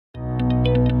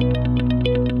Good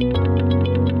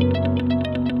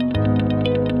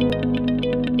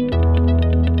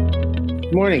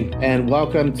morning and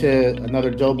welcome to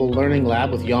another Dobil Learning Lab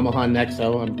with Yamaha and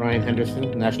NEXO. I'm Brian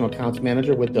Henderson, National Accounts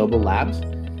Manager with Dobil Labs. A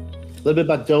little bit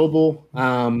about Dobil.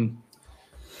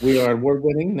 We are an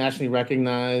award-winning, nationally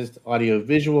recognized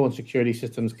audio-visual and security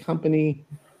systems company.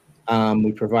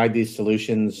 We provide these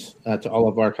solutions to all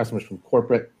of our customers from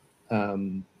corporate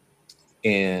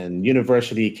and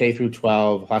university, K through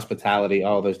 12, hospitality,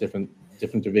 all those different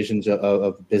divisions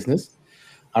of business.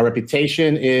 Our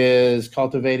reputation is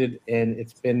cultivated, and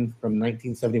it's been from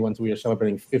 1971, so we are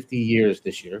celebrating 50 years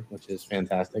this year, which is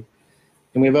fantastic.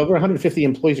 And we have over 150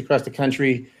 employees across the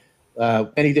country,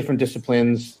 many different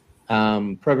disciplines,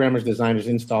 programmers, designers,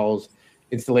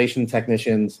 installation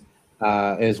technicians,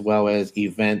 as well as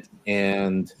event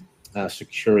and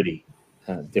security,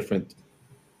 different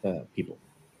people.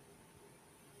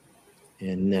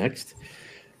 And next.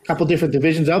 Couple different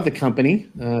divisions of the company.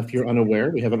 If you're unaware,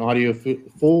 we have an audio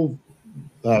full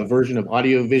version of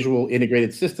audio visual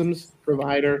integrated systems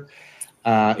provider,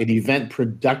 an event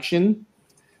production,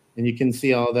 and you can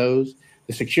see all those.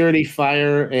 The security,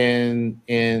 fire, and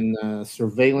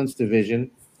surveillance division,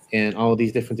 and all of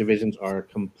these different divisions are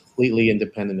completely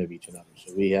independent of each other.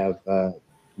 So we have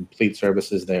complete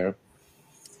services there.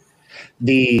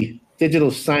 The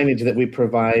digital signage that we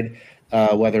provide,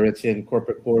 whether it's in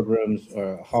corporate boardrooms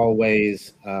or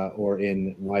hallways or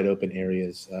in wide open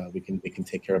areas, we can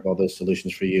take care of all those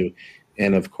solutions for you.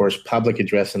 And of course, public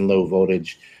address and low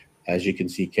voltage, as you can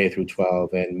see, K through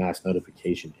 12 and mass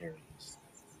notification areas.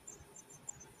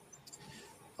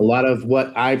 A lot of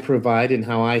what I provide and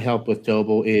how I help with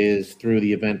Dobil is through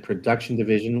the event production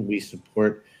division. We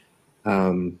support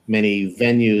many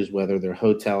venues, whether they're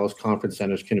hotels, conference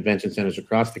centers, convention centers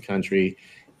across the country.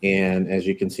 And as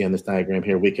you can see on this diagram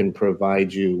here, we can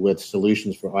provide you with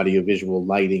solutions for audiovisual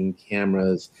lighting,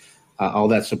 cameras, all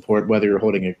that support, whether you're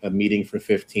holding a meeting for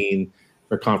 15,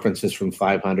 for conferences from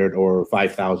 500 or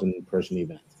 5,000 person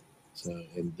events. So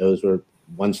and those are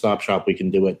one-stop shop. We can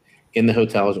do it in the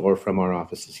hotels or from our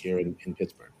offices here in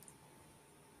Pittsburgh.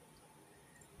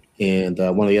 And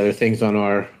one of the other things on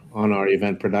our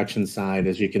event production side,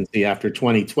 as you can see, after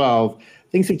 2012,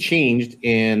 things have changed,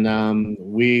 and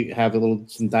we have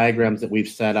some diagrams that we've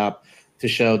set up to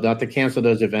show not to cancel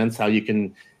those events, how you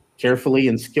can carefully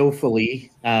and skillfully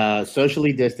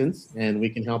socially distance, and we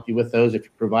can help you with those if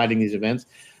you're providing these events,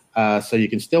 so you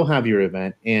can still have your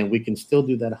event, and we can still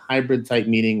do that hybrid type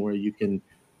meeting where you can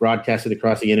broadcast it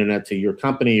across the internet to your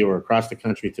company or across the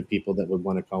country to people that would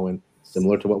want to call in,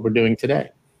 similar to what we're doing today.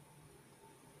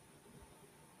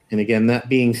 And again, that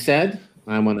being said,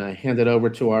 I'm going to hand it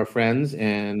over to our friends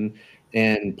and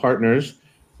partners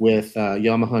with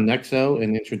Yamaha and NEXO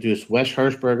and introduce Wes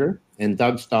Hirschberger and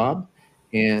Doug Staub.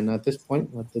 And at this point,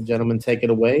 let the gentleman take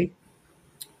it away.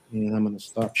 And I'm going to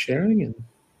stop sharing and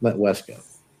let Wes go.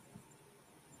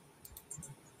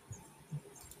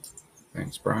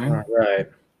 Thanks, Brian. All right.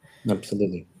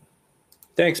 Absolutely.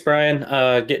 Thanks, Brian.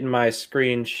 Getting my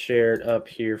screen shared up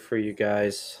here for you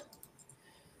guys.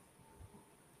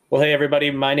 Well, hey, everybody.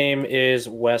 My name is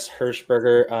Wes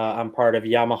Hirschberger. I'm part of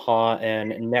Yamaha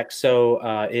and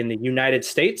NEXO in the United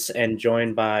States, and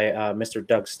joined by Mr.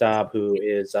 Doug Staub, who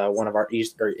is one of our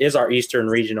Eastern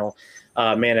regional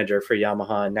manager for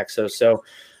Yamaha and NEXO. So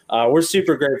we're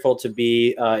super grateful to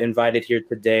be invited here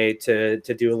today to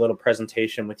do a little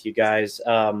presentation with you guys.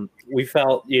 We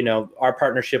felt, our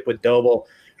partnership with Dobil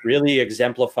really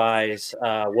exemplifies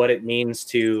what it means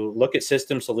to look at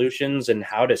system solutions and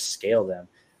how to scale them.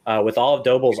 With all of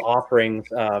Dobil's offerings,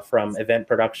 from event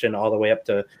production all the way up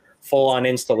to full-on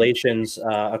installations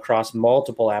across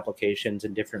multiple applications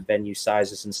in different venue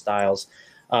sizes and styles,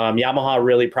 Yamaha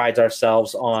really prides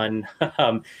ourselves on,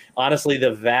 honestly,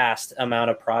 the vast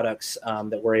amount of products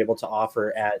that we're able to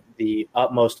offer at the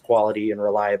utmost quality and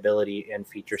reliability and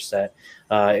feature set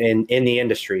in the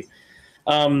industry.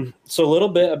 So a little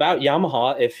bit about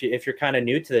Yamaha, if you're kind of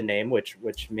new to the name, which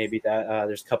maybe that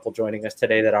there's a couple joining us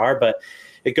today that are, but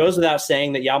it goes without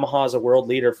saying that Yamaha is a world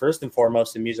leader first and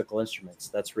foremost in musical instruments.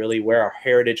 That's really where our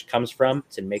heritage comes from.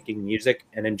 It's in making music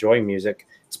and enjoying music.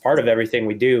 It's part of everything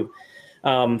we do.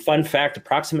 Fun fact,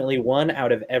 approximately 1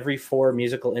 out of every 4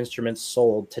 musical instruments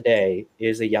sold today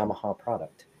is a Yamaha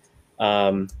product.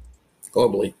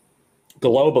 Globally,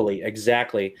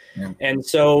 exactly. Yeah. And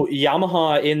so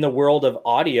Yamaha in the world of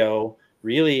audio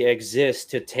really exists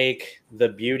to take the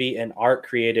beauty and art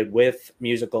created with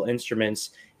musical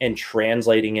instruments and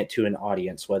translating it to an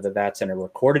audience, whether that's in a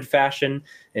recorded fashion,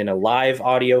 in a live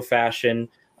audio fashion,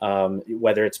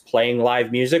 whether it's playing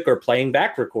live music or playing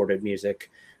back recorded music.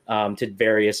 to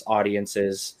various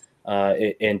audiences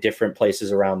in different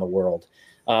places around the world.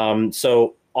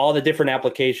 So all the different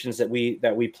applications that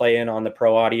we play in on the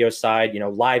pro audio side,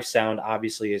 live sound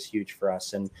obviously is huge for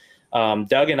us. And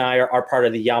Doug and I are part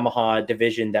of the Yamaha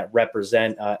division that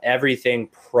represent everything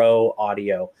pro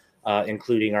audio,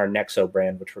 including our NEXO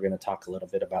brand, which we're going to talk a little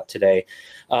bit about today.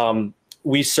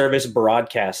 We service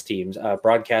broadcast teams,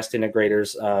 broadcast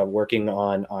integrators working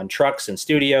on trucks and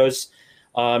studios,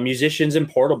 musicians and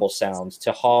portable sounds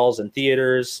to halls and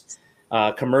theaters,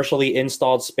 commercially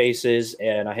installed spaces,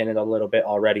 and I hinted a little bit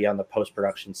already on the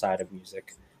post-production side of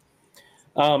music.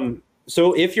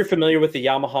 So if you're familiar with the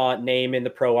Yamaha name in the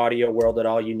pro audio world at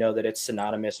all, you know that it's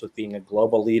synonymous with being a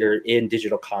global leader in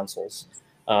digital consoles.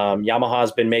 Yamaha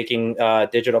has been making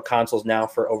digital consoles now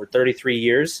for over 33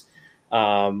 years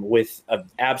with an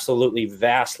absolutely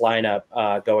vast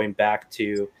lineup going back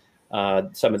to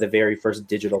some of the very first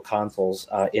digital consoles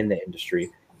in the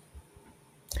industry.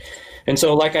 And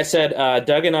so, like I said,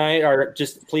 Doug and I are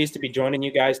just pleased to be joining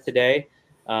you guys today.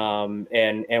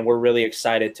 And we're really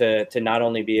excited to not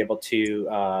only be able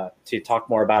to talk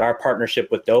more about our partnership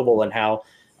with Dobil and how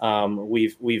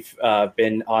we've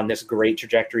been on this great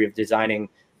trajectory of designing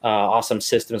awesome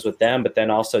systems with them, but then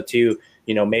also too,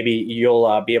 maybe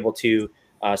you'll be able to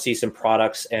see some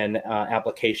products and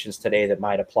applications today that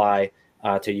might apply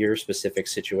to your specific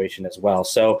situation as well.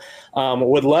 So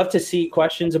would love to see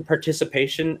questions and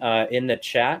participation in the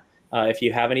chat. If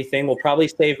you have anything, we'll probably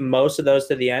save most of those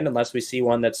to the end unless we see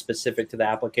one that's specific to the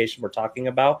application we're talking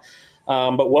about.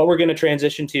 But what we're going to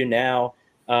transition to now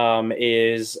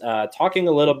is talking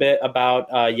a little bit about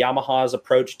Yamaha's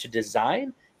approach to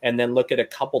design, and then look at a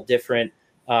couple different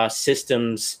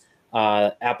systems,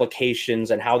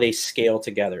 applications, and how they scale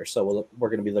together. So we're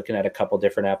going to be looking at a couple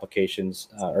different applications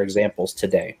or examples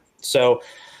today. So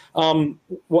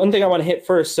one thing I want to hit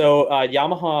first. So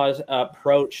Yamaha's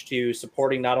approach to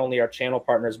supporting not only our channel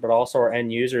partners, but also our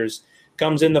end users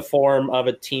comes in the form of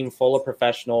a team full of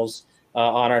professionals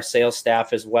on our sales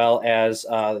staff, as well as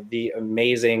the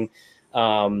amazing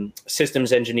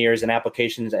systems engineers and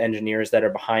applications engineers that are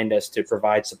behind us to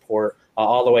provide support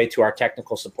all the way to our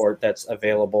technical support that's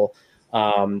available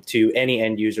to any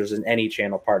end users and any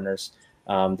channel partners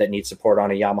that need support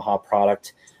on a Yamaha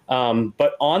product.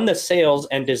 But on the sales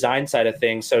and design side of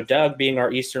things, so Doug, being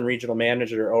our Eastern Regional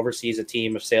Manager, oversees a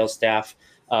team of sales staff,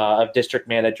 of district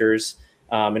managers,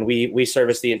 and we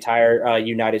service the entire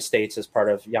United States as part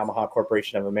of Yamaha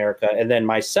Corporation of America. And then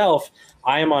myself,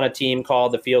 I am on a team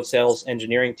called the Field Sales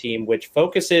Engineering Team, which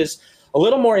focuses a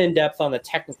little more in depth on the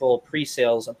technical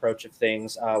pre-sales approach of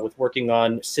things, with working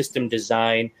on system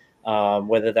design,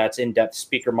 whether that's in-depth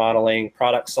speaker modeling,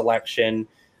 product selection,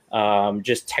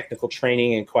 just technical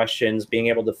training and questions, being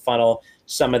able to funnel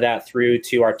some of that through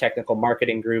to our technical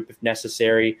marketing group if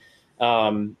necessary.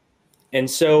 And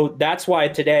so that's why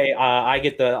today I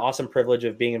get the awesome privilege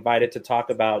of being invited to talk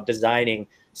about designing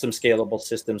some scalable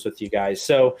systems with you guys.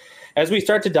 So as we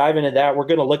start to dive into that, we're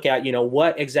going to look at,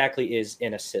 what exactly is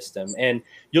in a system. And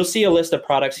you'll see a list of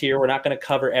products here. We're not going to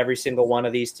cover every single one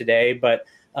of these today, but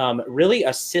really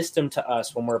a system to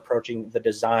us when we're approaching the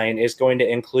design is going to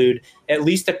include at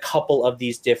least a couple of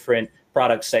these different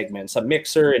product segments: a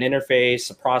mixer, an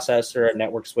interface, a processor, a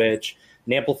network switch,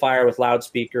 an amplifier with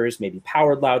loudspeakers, maybe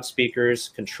powered loudspeakers,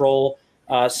 control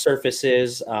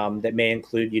surfaces that may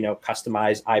include,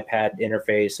 customized iPad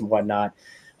interface and whatnot.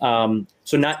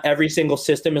 So not every single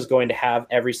system is going to have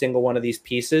every single one of these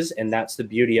pieces, and that's the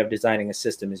beauty of designing a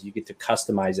system, is you get to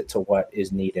customize it to what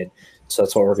is needed. So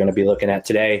that's what we're going to be looking at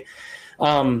today.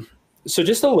 So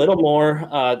just a little more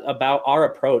about our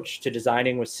approach to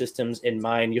designing with systems in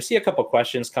mind. You'll see a couple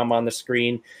questions come on the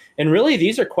screen, and really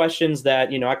these are questions that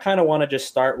I kind of want to just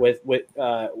start with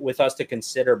us to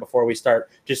consider before we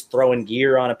start just throwing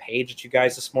gear on a page at you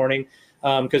guys this morning.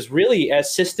 Because really,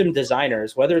 as system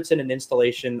designers, whether it's in an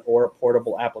installation or a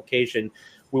portable application,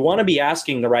 we want to be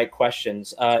asking the right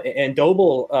questions. And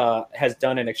Dobil has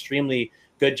done an extremely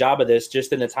good job of this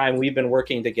just in the time we've been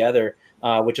working together,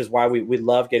 which is why we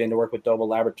love getting to work with Dobil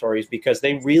Laboratories, because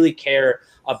they really care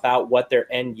about what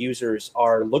their end users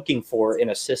are looking for in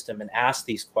a system and ask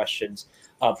these questions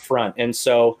up front. And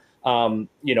so,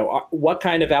 what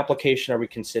kind of application are we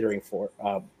considering for?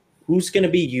 Who's going to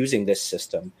be using this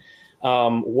system?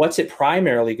 What's it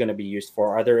primarily going to be used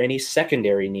for? Are there any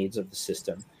secondary needs of the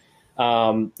system?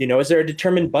 Is there a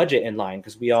determined budget in line?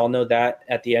 Because we all know that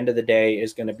at the end of the day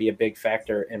is going to be a big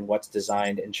factor in what's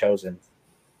designed and chosen.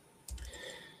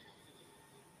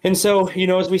 And so,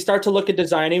 as we start to look at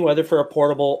designing, whether for a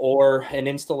portable or an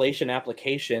installation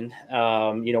application,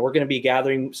 we're going to be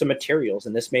gathering some materials,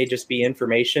 and this may just be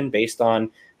information based on,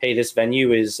 hey, this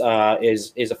venue is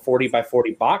a 40 by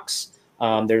 40 box.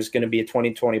 There's going to be a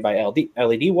 2020 by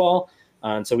LED wall.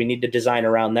 And so we need to design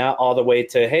around that, all the way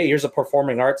to, hey, here's a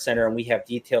performing arts center and we have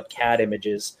detailed CAD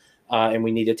images, and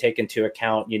we need to take into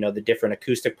account, the different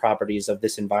acoustic properties of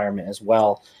this environment as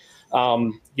well.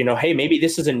 Hey, maybe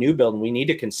this is a new build and we need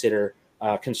to consider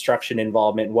construction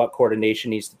involvement and what coordination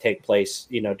needs to take place.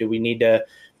 Do we need to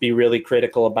be really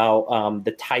critical about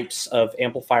the types of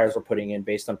amplifiers we're putting in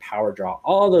based on power draw?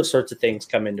 All those sorts of things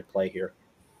come into play here.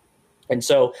 And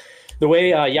so the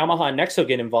way Yamaha and NEXO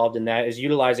get involved in that is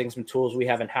utilizing some tools we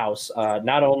have in-house.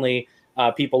 Not only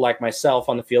people like myself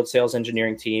on the field sales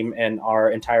engineering team and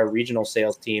our entire regional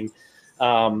sales team,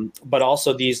 but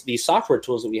also these software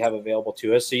tools that we have available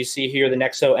to us. So you see here the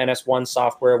NEXO NS1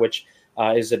 software, which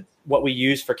is what we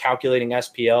use for calculating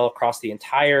SPL across the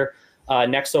entire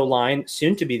NEXO line,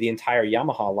 soon to be the entire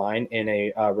Yamaha line in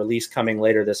a release coming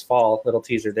later this fall. Little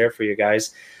teaser there for you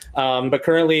guys. But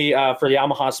currently for the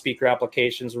Yamaha speaker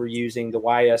applications, we're using the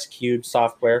YS Cube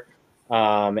software,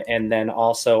 and then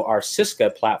also our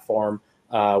Siska platform,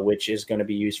 which is going to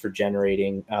be used for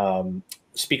generating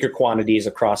speaker quantities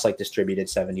across like distributed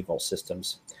 70-volt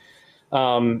systems.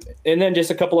 And then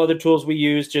just a couple other tools we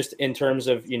use just in terms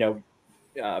of,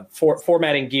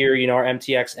 formatting gear, our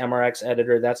MTX, MRX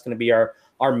editor. That's going to be our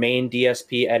main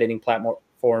DSP editing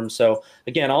platform. So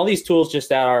again, all these tools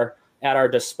just at our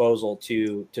disposal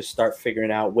to start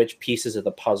figuring out which pieces of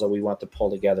the puzzle we want to pull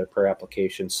together per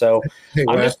application. So hey,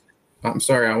 Wes, I'm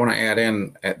sorry, I want to add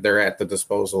in, they're at the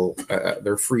disposal.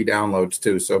 They're free downloads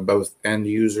too. So both end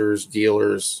users,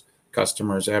 dealers,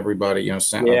 customers, everybody,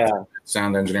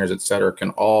 sound engineers, et cetera, can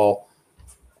all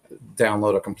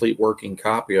download a complete working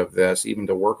copy of this, even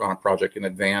to work on a project in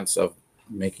advance of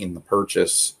making the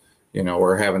purchase,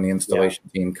 or having the installation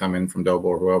team come in from Dobil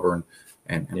or whoever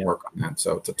and work on that.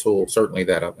 So it's a tool certainly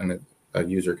that a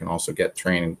user can also get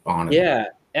training on. Yeah,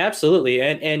 absolutely.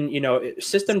 And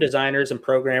system designers and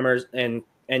programmers and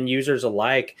users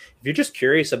alike, if you're just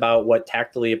curious about what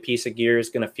tactically a piece of gear is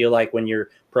going to feel like when you're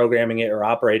programming it or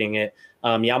operating it,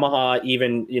 Yamaha,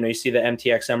 even, you see the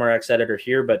MTX MRX editor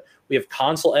here, but we have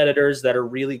console editors that are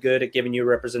really good at giving you a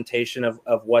representation of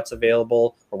what's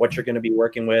available or what you're going to be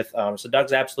working with. So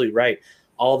Doug's absolutely right.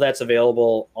 All that's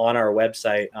available on our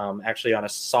website, actually on a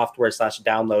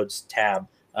software/downloads tab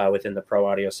within the Pro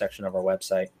Audio section of our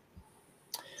website.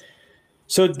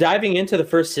 So diving into the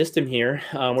first system here,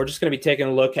 we're just going to be taking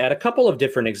a look at a couple of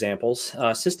different examples.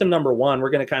 System number one, we're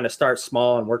going to kind of start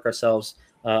small and work ourselves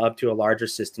up to a larger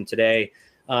system today.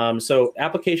 So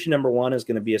application number one is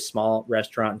going to be a small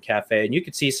restaurant and cafe. And you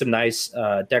can see some nice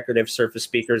decorative surface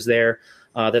speakers there.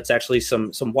 That's actually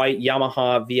some white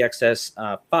Yamaha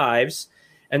VXS 5s.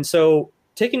 And so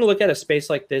taking a look at a space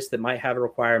like this that might have a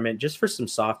requirement just for some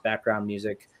soft background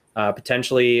music,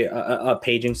 potentially a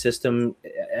paging system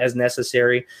as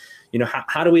necessary.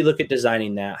 How do we look at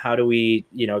designing that? How do we,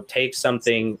 take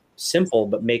something simple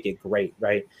but make it great,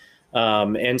 right?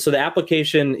 And so the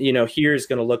application, here is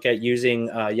going to look at using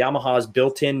Yamaha's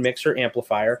built-in mixer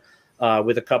amplifier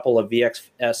with a couple of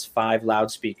VXS5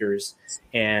 loudspeakers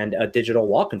and a digital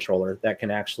wall controller that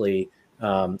can actually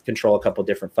control a couple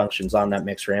different functions on that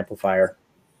mixer amplifier.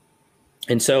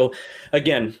 And so,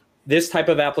 again, this type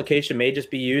of application may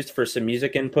just be used for some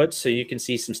music inputs. So you can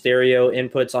see some stereo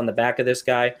inputs on the back of this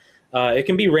guy. It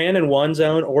can be ran in one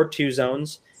zone or two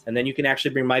zones. And then you can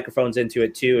actually bring microphones into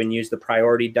it too and use the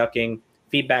priority ducking,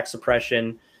 feedback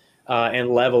suppression, and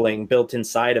leveling built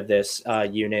inside of this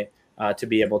unit to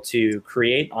be able to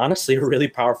create, honestly, a really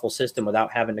powerful system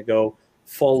without having to go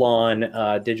full on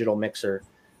digital mixer.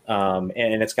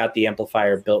 And it's got the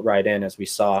amplifier built right in, as we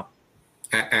saw.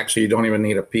 Actually, you don't even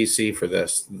need a PC for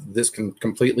this. This can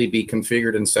completely be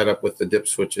configured and set up with the dip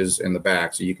switches in the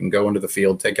back. So you can go into the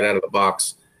field, take it out of the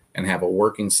box, and have a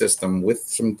working system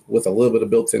with a little bit of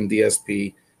built-in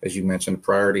DSP, as you mentioned,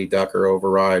 priority ducker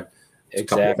override,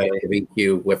 exactly, a couple of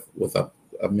EQ with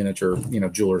a miniature,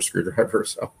 jeweler screwdriver.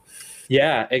 So.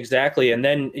 Yeah, exactly. And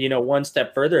then, one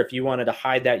step further, if you wanted to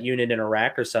hide that unit in a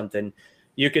rack or something,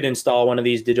 you could install one of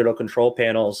these digital control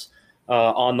panels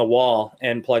on the wall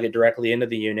and plug it directly into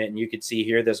the unit. And you could see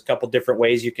here, there's a couple different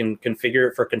ways you can configure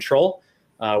it for control,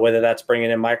 whether that's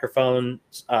bringing in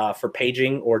microphones for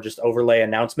paging or just overlay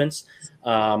announcements,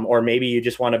 or maybe you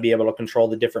just want to be able to control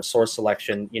the different source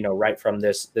selection, right from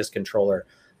this controller,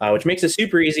 which makes it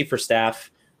super easy for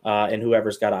staff and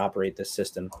whoever's got to operate this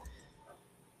system.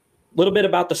 A little bit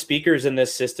about the speakers in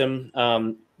this system.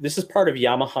 this is part of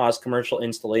Yamaha's commercial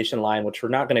installation line, which we're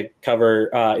not going to cover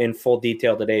in full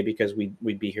detail today because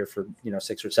we'd be here for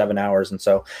 6 or 7 hours, and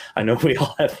so I know we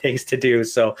all have things to do.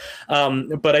 So,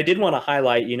 but I did want to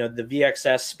highlight, the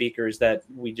VXS speakers that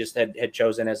we just had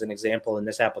chosen as an example in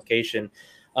this application.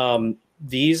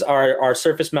 These are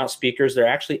surface mount speakers. They're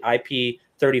actually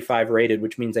IP35 rated,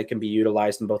 which means they can be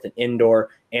utilized in both an indoor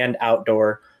and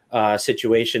outdoor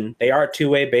situation. They are a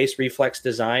two-way bass reflex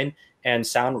design and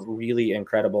sound really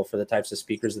incredible for the types of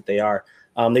speakers that they are.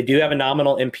 They do have a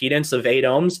nominal impedance of 8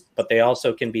 ohms, but they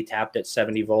also can be tapped at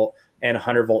 70 volt and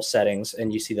 100 volt settings,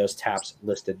 and you see those taps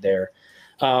listed there.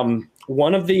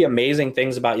 One of the amazing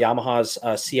things about Yamaha's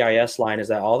CIS line is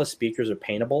that all the speakers are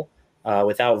paintable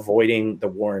without voiding the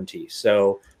warranty.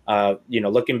 So,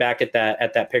 looking back at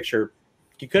that picture,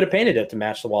 you could have painted it to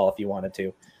match the wall if you wanted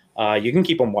to. You can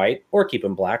keep them white or keep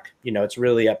them black. It's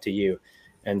really up to you.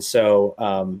 And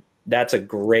so that's a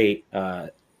great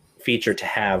feature to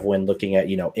have when looking at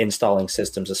installing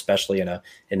systems, especially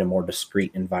in a more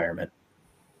discrete environment.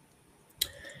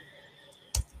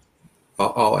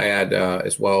 I'll add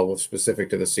as well, specific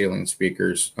to the ceiling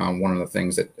speakers. One of the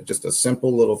things that just a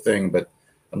simple little thing, but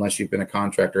unless you've been a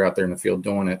contractor out there in the field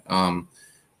doing it,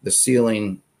 the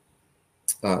ceiling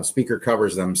speaker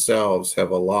covers themselves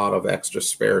have a lot of extra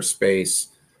spare space,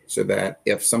 so that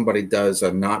if somebody does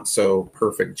a not so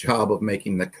perfect job of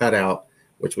making the cutout,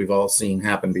 which we've all seen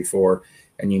happen before,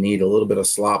 and you need a little bit of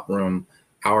slop room,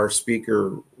 our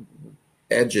speaker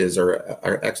edges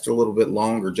are extra a little bit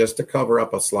longer just to cover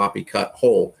up a sloppy cut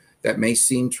hole. That may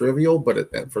seem trivial,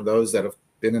 but for those that have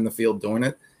been in the field doing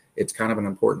it, it's kind of an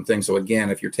important thing. So again,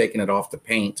 if you're taking it off to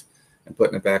paint and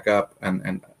putting it back up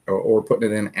or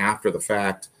putting it in after the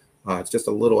fact, it's just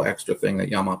a little extra thing that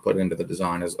Yamaha put into the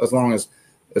design, as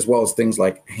well as things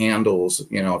like handles. If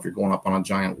you're going up on a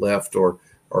giant lift or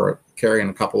carrying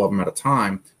a couple of them at a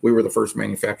time, we were the first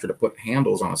manufacturer to put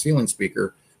handles on a ceiling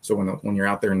speaker. So when you're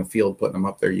out there in the field putting them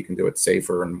up there, you can do it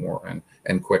safer and more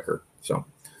and quicker. So,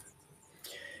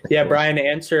 yeah, Brian, to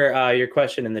answer your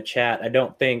question in the chat, I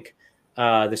don't think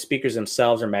the speakers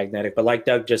themselves are magnetic, but like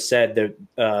Doug just said,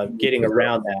 they're getting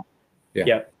around that. Yeah.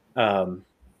 Yep.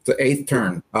 It's an eighth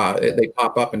turn. They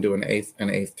pop up and do an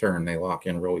eighth turn. They lock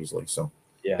in real easily. So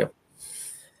yeah. Yep.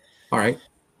 All right.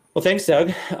 Well, thanks,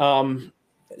 Doug.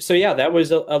 So yeah, that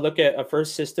was a look at a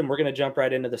first system. We're going to jump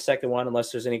right into the second one,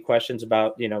 unless there's any questions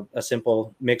about a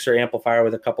simple mixer amplifier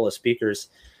with a couple of speakers.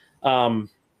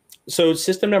 So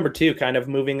system number 2, kind of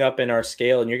moving up in our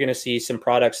scale, and you're going to see some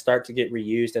products start to get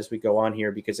reused as we go on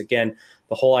here, because again,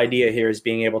 the whole idea here is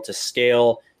being able to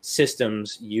scale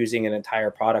systems using an entire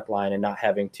product line and not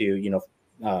having to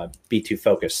be too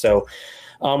focused. So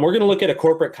we're going to look at a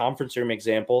corporate conference room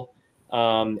example.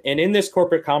 And in this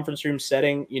corporate conference room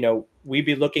setting, we'd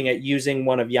be looking at using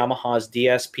one of Yamaha's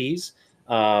DSPs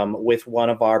with one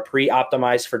of our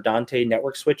pre-optimized for Dante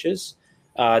network switches,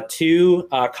 2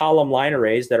 column line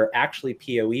arrays that are actually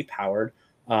PoE powered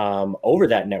over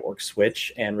that network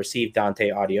switch and receive Dante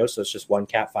audio. So it's just one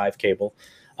Cat5 cable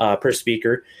per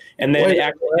speaker. And then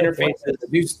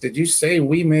interfaces. Did you say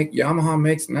Yamaha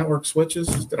makes network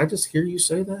switches? Did I just hear you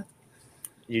say that?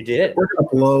 You did. We're going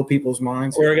to blow people's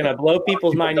minds. We're going to blow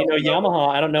people's mind. Yamaha,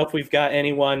 I don't know if we've got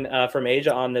anyone from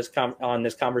Asia on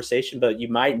this conversation, but you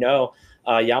might know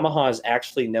Yamaha is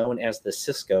actually known as the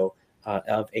Cisco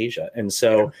of Asia. And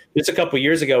so just a couple of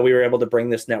years ago, we were able to bring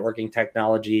this networking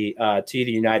technology to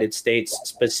the United States,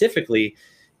 specifically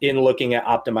in looking at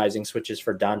optimizing switches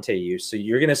for Dante use. So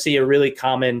you're going to see a really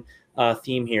common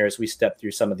theme here as we step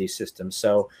through some of these systems.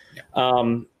 So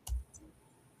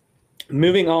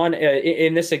moving on,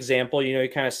 in this example, you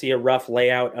kind of see a rough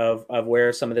layout of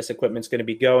where some of this equipment's going to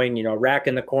be going, a rack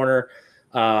in the corner,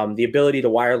 the ability to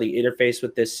wirely interface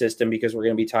with this system, because we're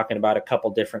going to be talking about a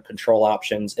couple different control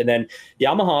options. And then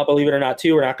Yamaha, believe it or not,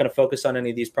 too, we're not going to focus on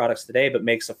any of these products today, but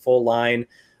makes a full line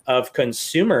of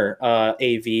consumer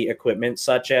AV equipment,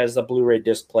 such as the Blu-ray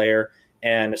disc player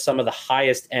and some of the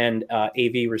highest end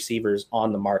AV receivers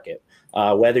on the market.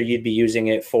 Whether you'd be using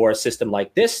it for a system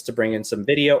like this to bring in some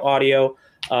video audio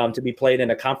to be played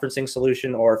in a conferencing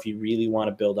solution, or if you really want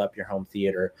to build up your home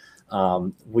theater,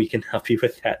 we can help you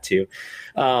with that too.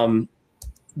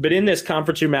 But in this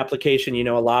conference room application,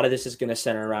 a lot of this is going to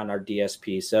center around our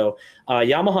DSP. So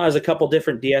Yamaha has a couple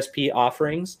different DSP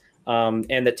offerings,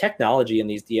 and the technology in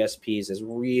these DSPs is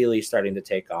really starting to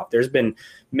take off. There's been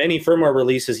many firmware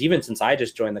releases, even since I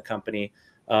just joined the company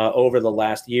over the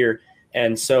last year.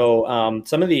 And so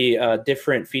some of the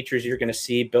different features you're going to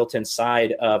see built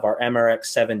inside of our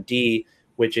MRX7D,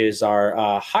 which is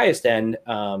our highest end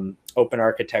open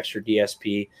architecture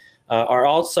DSP, are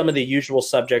all some of the usual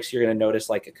subjects you're going to notice,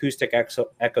 like acoustic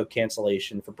echo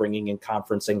cancellation for bringing in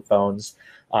conferencing phones,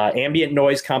 ambient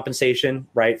noise compensation,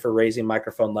 right, for raising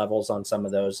microphone levels on some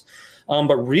of those.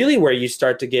 But really where you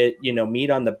start to get, meat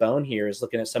on the bone here is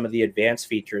looking at some of the advanced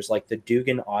features like the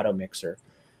Dugan Auto Mixer.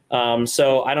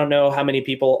 So I don't know how many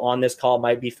people on this call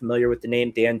might be familiar with the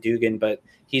name Dan Dugan, but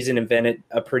he's invented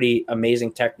a pretty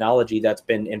amazing technology that's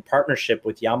been in partnership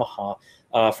with Yamaha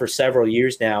for several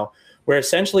years now, where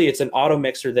essentially it's an auto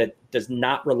mixer that does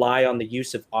not rely on the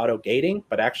use of auto gating,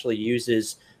 but actually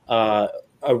uses a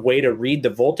way to read the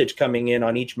voltage coming in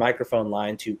on each microphone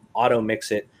line to auto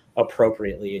mix it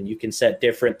appropriately. And you can set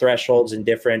different thresholds and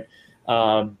different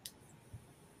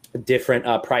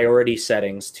priority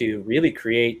settings to really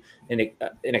create an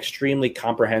extremely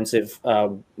comprehensive,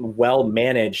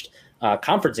 well-managed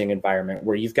conferencing environment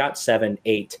where you've got 7,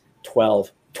 8,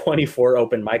 12, 24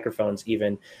 open microphones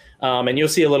even. And you'll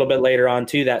see a little bit later on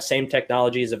too, that same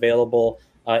technology is available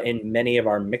in many of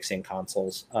our mixing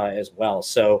consoles as well.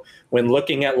 So when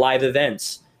looking at live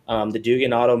events, the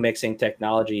Dugan auto mixing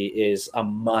technology is a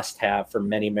must-have for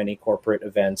many, many corporate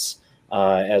events,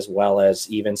 as well as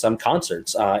even some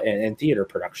concerts and theater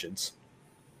productions.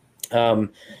 And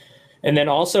then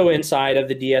also inside of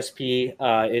the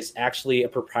DSP is actually a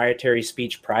proprietary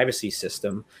speech privacy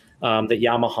system that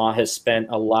Yamaha has spent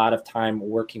a lot of time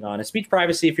working on. And speech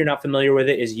privacy, if you're not familiar with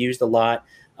it, is used a lot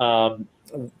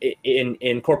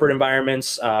in corporate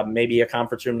environments. Maybe a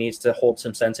conference room needs to hold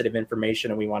some sensitive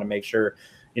information, and we want to make sure,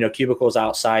 cubicles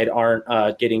outside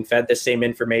aren't getting fed the same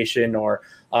information, or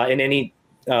in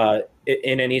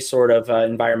any sort of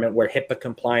environment where HIPAA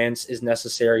compliance is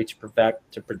necessary to protect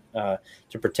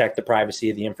the privacy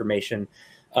of the information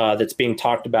that's being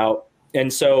talked about.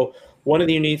 And so one of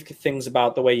the unique things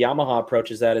about the way Yamaha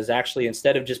approaches that is actually,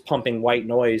 instead of just pumping white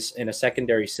noise in a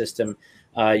secondary system,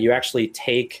 you actually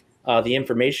take the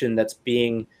information that's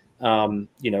being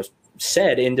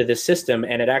said into the system,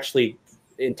 and it actually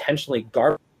intentionally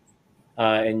garbles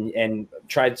and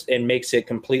tries and makes it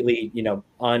completely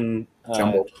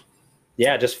jumbled.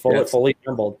 Yeah, just fully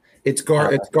jumbled. It's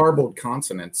garbled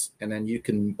consonants, and then you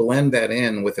can blend that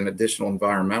in with an additional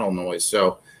environmental noise.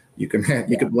 So you can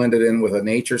blend it in with a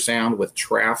nature sound, with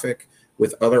traffic,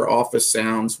 with other office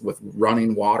sounds, with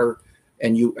running water,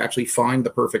 and you actually find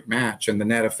the perfect match. And the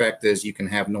net effect is you can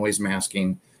have noise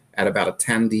masking at about a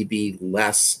 10 dB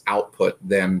less output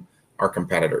than our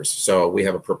competitors. So we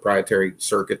have a proprietary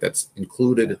circuit that's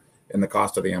included in the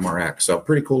cost of the MRX. So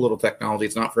pretty cool little technology.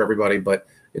 It's not for everybody, but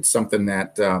it's something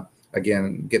that,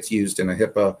 again, gets used in a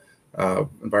HIPAA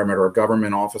environment or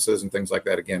government offices and things like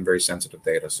that. Again, very sensitive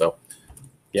data. So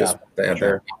just to add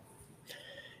that.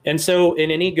 And so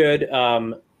in any good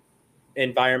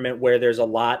environment where there's a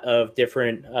lot of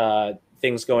different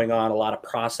things going on, a lot of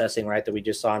processing, right, that we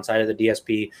just saw inside of the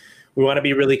DSP, we want to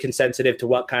be really sensitive to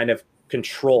what kind of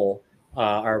control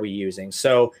are we using.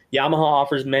 So Yamaha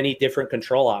offers many different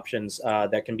control options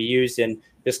that can be used in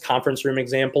this conference room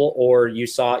example, or you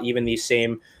saw even these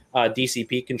same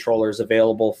DCP controllers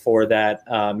available for that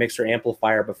mixer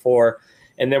amplifier before.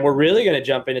 And then we're really going to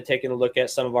jump into taking a look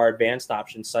at some of our advanced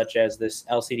options, such as this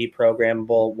LCD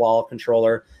programmable wall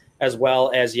controller, as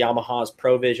well as Yamaha's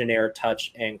ProVision Air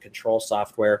touch and control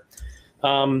software.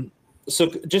 So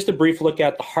just a brief look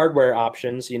at the hardware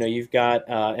options. You've got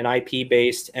an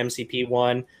IP-based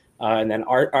MCP1 and then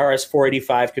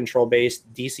RS-485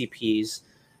 control-based DCPs.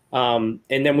 And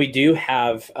then we do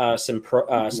have some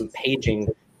paging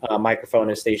microphone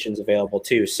and stations available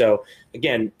too. So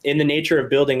again, in the nature of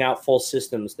building out full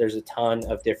systems, there's a ton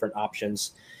of different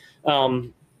options.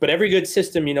 But every good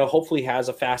system, hopefully has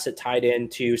a facet tied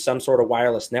into some sort of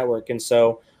wireless network. And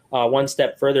so one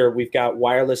step further, we've got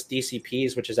wireless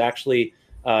DCPs, which is actually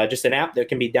just an app that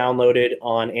can be downloaded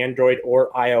on Android or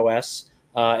iOS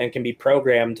and can be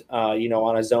programmed,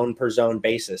 on a zone per zone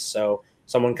basis. So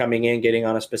someone coming in, getting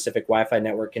on a specific Wi-Fi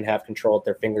network can have control at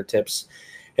their fingertips.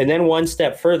 And then one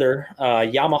step further,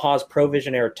 Yamaha's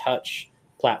ProVision Air Touch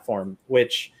platform,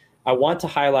 which I want to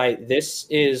highlight. This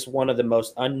is one of the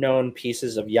most unknown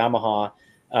pieces of Yamaha,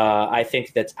 I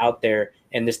think, that's out there.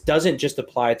 And this doesn't just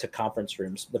apply to conference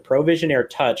rooms. The ProVision Air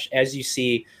Touch, as you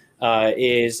see,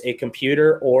 is a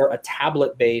computer or a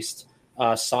tablet-based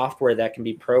software that can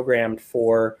be programmed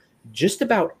for just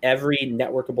about every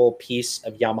networkable piece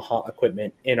of Yamaha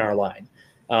equipment in our line.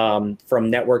 From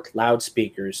network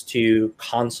loudspeakers to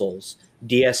consoles,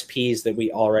 DSPs that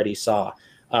we already saw.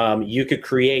 You could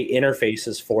create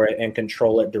interfaces for it and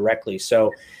control it directly.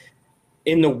 So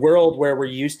in the world where we're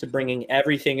used to bringing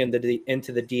everything into the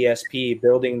DSP,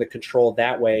 building the control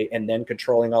that way, and then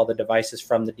controlling all the devices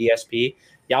from the DSP,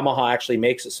 Yamaha actually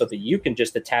makes it so that you can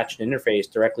just attach an interface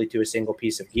directly to a single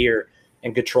piece of gear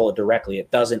and control it directly. It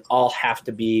doesn't all have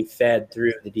to be fed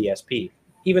through the DSP,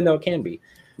 even though it can be.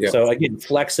 Yep. So again,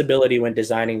 flexibility when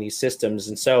designing these systems.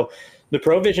 And so the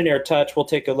ProVisionaire Touch, we'll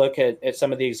take a look at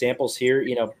some of the examples here.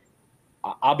 You know,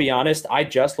 I'll be honest, I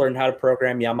just learned how to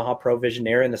program Yamaha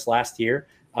ProVisionaire in this last year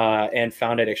and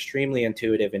found it extremely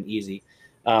intuitive and easy.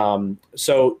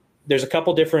 So there's a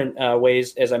couple different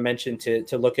ways, as I mentioned,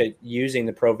 to look at using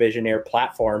the ProVisionaire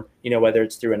platform, you know, whether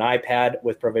it's through an iPad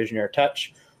with ProVisionaire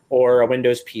Touch or a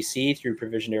Windows PC through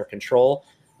ProVisionaire Control.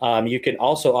 You can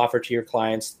also offer to your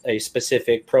clients a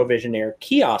specific ProVisionaire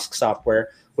kiosk software,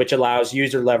 which allows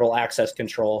user-level access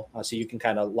control, so you can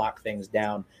kind of lock things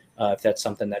down if that's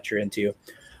something that you're into.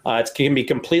 It can be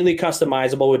completely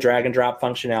customizable with drag and drop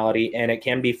functionality, and it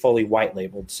can be fully white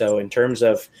labeled. So in terms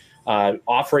of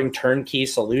offering turnkey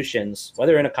solutions,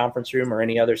 whether in a conference room or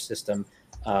any other system,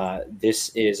 this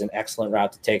is an excellent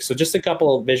route to take. So just a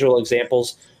couple of visual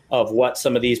examples of what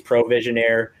some of these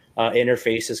ProVisionaire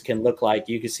interfaces can look like.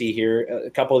 You can see here a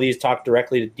couple of these talk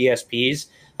directly to DSPs.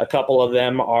 A couple of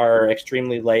them are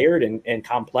extremely layered and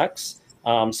complex.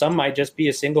 Some might just be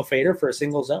a single fader for a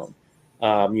single zone.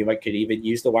 You could even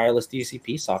use the wireless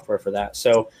DCP software for that.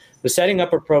 So the setting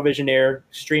up of ProVisionaire,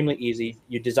 extremely easy.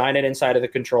 You design it inside of the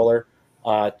controller,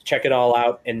 check it all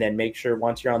out, and then make sure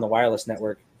once you're on the wireless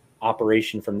network,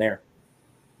 operation from there.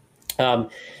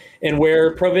 And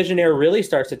where ProVisionaire really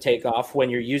starts to take off when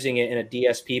you're using it in a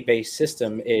DSP-based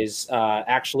system is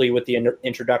actually with the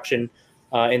introduction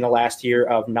in the last year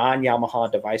of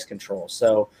non-Yamaha device control.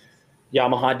 So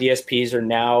Yamaha DSPs are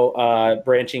now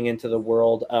branching into the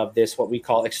world of this, what we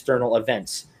call external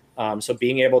events. So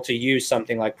being able to use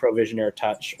something like ProVisionaire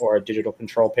Touch or a digital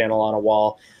control panel on a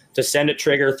wall to send a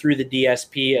trigger through the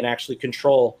DSP and actually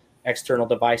control external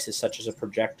devices such as a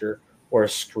projector or a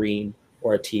screen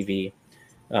or a TV.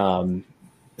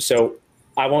 So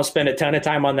I won't spend a ton of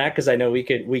time on that because I know we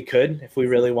could if we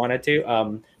really wanted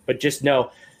to. But just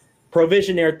know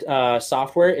ProVisionaire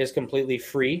software is completely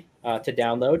free to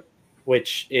download,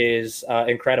 which is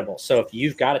incredible. So if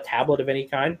you've got a tablet of any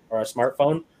kind or a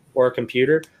smartphone or a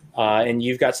computer and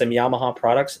you've got some Yamaha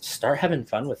products, start having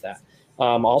fun with that.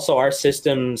 Also, our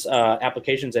systems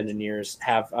applications engineers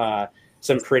have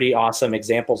some pretty awesome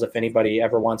examples if anybody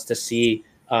ever wants to see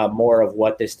more of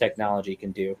what this technology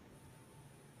can do.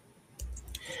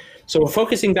 So we're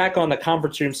focusing back on the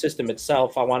conference room system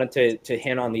itself. I wanted to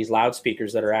hint on these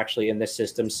loudspeakers that are actually in this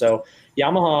system. So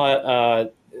Yamaha,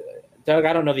 Doug,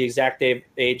 I don't know the exact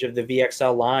age of the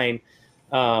VXL line,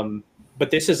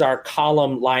 but this is our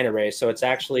column line array. So it's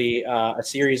actually a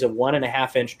series of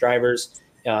 1.5-inch drivers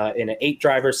in an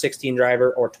 8-driver,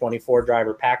 16-driver, or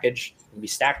 24-driver package. They'll be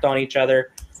stacked on each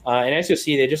other. And as you'll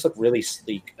see, they just look really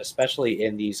sleek, especially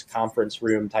in these conference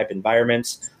room type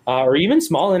environments or even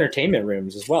small entertainment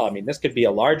rooms as well. I mean, this could be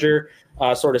a larger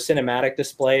sort of cinematic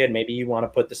display, and maybe you want to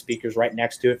put the speakers right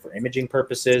next to it for imaging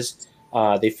purposes.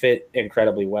 They fit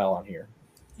incredibly well on here.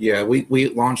 Yeah, we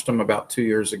launched them about 2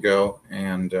 years ago,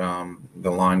 and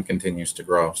the line continues to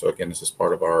grow. So again, this is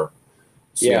part of our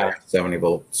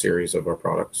 70-volt series of our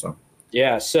products. So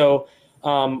yeah, so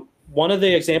one of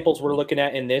the examples we're looking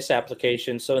at in this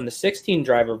application, so in the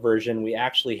 16-driver version, we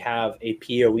actually have a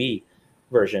PoE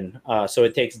version. So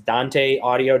it takes Dante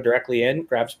audio directly in,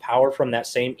 grabs power from that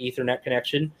same Ethernet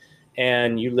connection,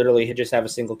 and you literally just have a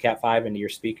single Cat5 into your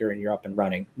speaker and you're up and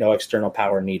running. No external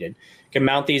power needed. You can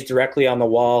mount these directly on the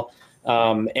wall.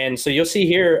 And so you'll see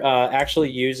here,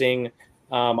 actually using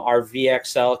our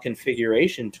VXL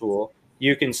configuration tool,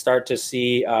 you can start to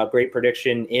see great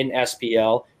prediction in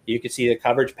SPL. You can see the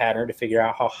coverage pattern to figure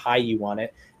out how high you want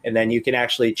it. And then you can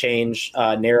actually change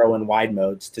narrow and wide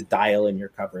modes to dial in your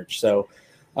coverage. So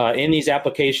in these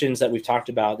applications that we've talked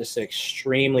about, this is an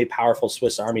extremely powerful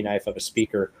Swiss Army knife of a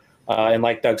speaker. And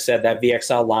like Doug said, that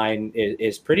VXL line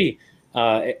is pretty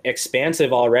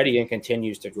expansive already and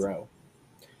continues to grow.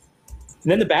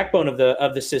 And then the backbone of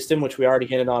the system, which we already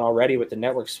hinted on already with the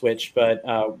network switch, but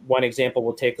one example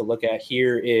we'll take a look at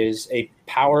here is a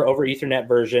power over Ethernet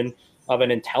version of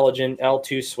an intelligent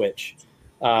L2 switch.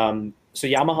 So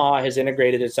Yamaha has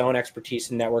integrated its own expertise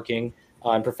in networking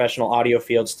and professional audio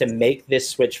fields to make this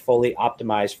switch fully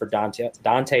optimized for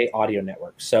Dante audio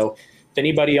networks. So if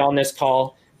anybody on this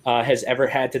call has ever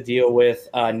had to deal with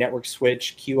network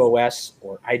switch, QoS,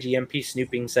 or IGMP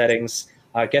snooping settings,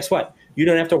 guess what? You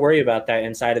don't have to worry about that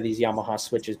inside of these Yamaha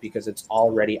switches because it's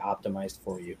already optimized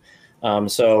for you.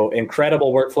 So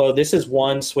incredible workflow. This is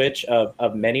one switch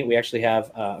of many. We actually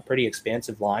have a pretty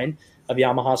expansive line of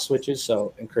Yamaha switches,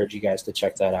 so encourage you guys to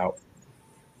check that out.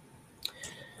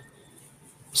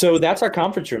 So that's our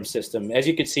conference room system. As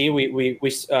you can see, we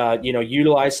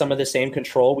utilize some of the same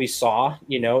control we saw,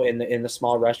 in the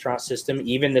small restaurant system,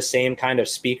 even the same kind of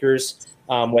speakers,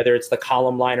 whether it's the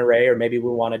column line array, or maybe we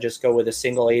want to just go with a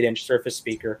single 8-inch surface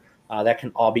speaker, that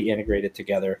can all be integrated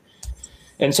together.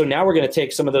 And so now we're going to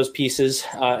take some of those pieces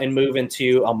and move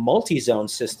into a multi-zone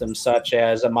system, such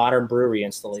as a modern brewery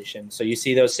installation. So you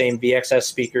see those same VXS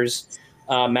speakers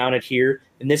mounted here.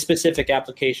 In this specific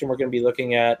application, we're going to be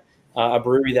looking at a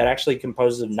brewery that actually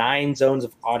composes of 9 zones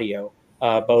of audio,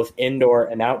 both indoor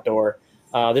and outdoor.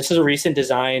 This is a recent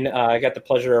design I got the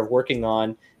pleasure of working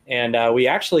on, and we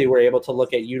actually were able to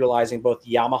look at utilizing both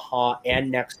Yamaha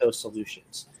and NEXO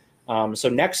solutions. So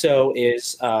NEXO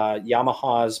is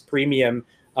Yamaha's premium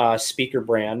speaker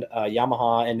brand.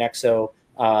 Yamaha and NEXO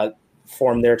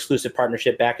formed their exclusive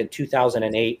partnership back in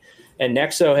 2008. And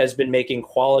NEXO has been making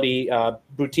quality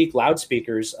boutique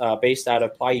loudspeakers based out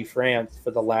of Pailly, France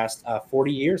for the last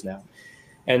 40 years now.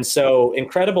 And so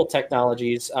incredible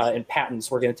technologies and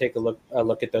patents. We're going to take a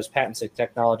look at those patents and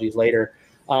technologies later.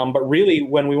 But really,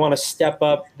 when we want to step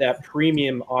up that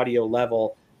premium audio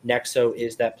level, NEXO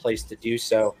is that place to do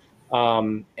so.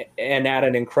 And at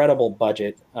an incredible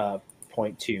budget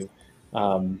point too,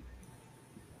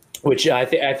 which I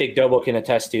think Dobil can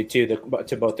attest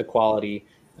to both the quality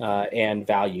and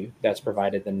value that's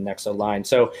provided in the NEXO line.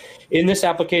 So in this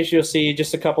application, you'll see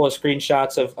just a couple of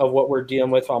screenshots of what we're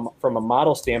dealing with from a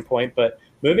model standpoint. But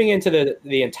moving into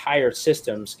the entire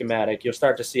system schematic, you'll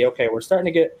start to see, okay, we're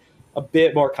starting to get a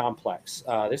bit more complex.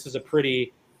 This is a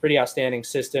pretty outstanding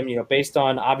system, based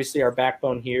on obviously our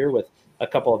backbone here with a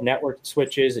couple of network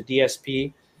switches, a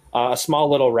DSP, a small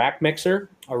little rack mixer,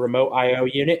 a remote I/O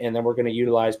unit, and then we're going to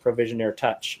utilize Provisionaire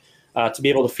Touch to be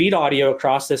able to feed audio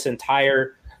across this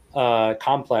entire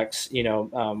complex,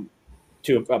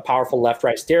 to a powerful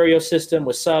left-right stereo system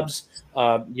with subs,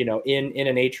 in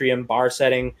an atrium bar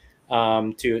setting,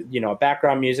 to a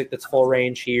background music that's full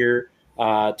range here,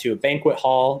 to a banquet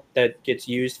hall that gets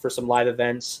used for some live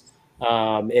events.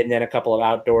 And then a couple of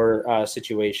outdoor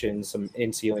situations, some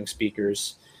in-ceiling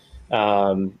speakers,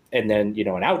 and then,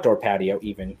 an outdoor patio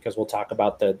even, because we'll talk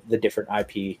about the different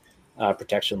IP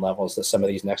protection levels that some of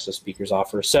these NEXO speakers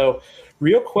offer. So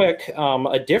real quick,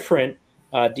 a different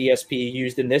DSP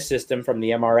used in this system from the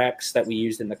MRX that we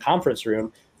used in the conference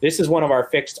room. This is one of our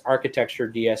fixed architecture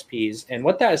DSPs. And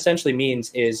what that essentially means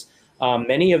is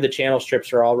many of the channel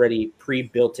strips are already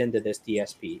pre-built into this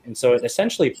DSP. And so it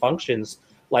essentially functions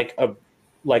like a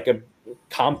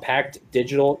compact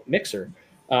digital mixer.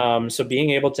 So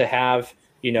being able to have,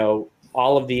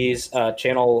 all of these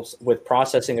channels with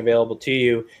processing available to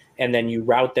you, and then you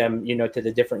route them, to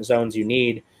the different zones you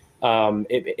need.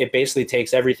 It basically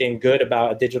takes everything good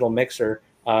about a digital mixer,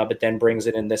 but then brings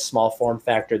it in this small form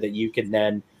factor that you can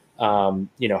then,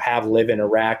 have live in a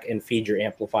rack and feed your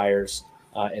amplifiers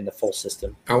in the full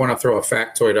system. I want to throw a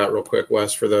factoid out real quick,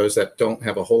 Wes, for those that don't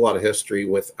have a whole lot of history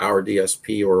with our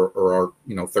DSP or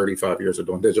our 35 years of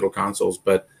doing digital consoles.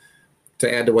 But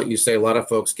to add to what you say, a lot of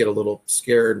folks get a little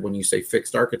scared when you say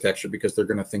fixed architecture because they're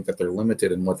going to think that they're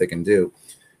limited in what they can do.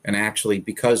 And actually,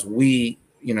 because we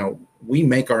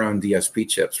make our own DSP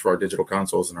chips for our digital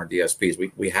consoles and our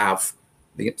DSPs. We have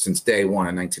since day one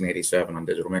in 1987 on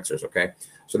digital mixers. Okay,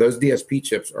 so those DSP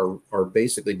chips are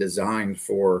basically designed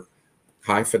for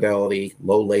high fidelity,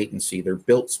 low latency. They're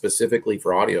built specifically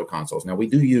for audio consoles. Now we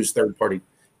do use third-party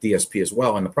DSP as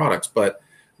well in the products, but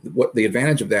what the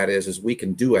advantage of that is we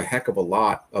can do a heck of a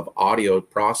lot of audio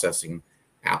processing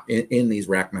out in these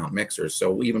rack mount mixers.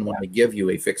 So even when we give you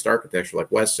a fixed architecture,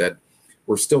 like Wes said,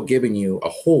 we're still giving you a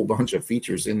whole bunch of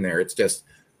features in there. It's just,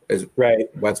 as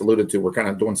Wes alluded to, we're kind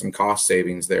of doing some cost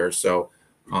savings there. So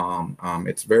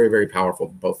it's very, very powerful,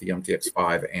 both the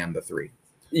MTX5 and the 3.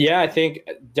 Yeah, I think,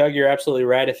 Doug, you're absolutely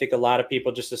right. I think a lot of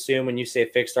people just assume when you say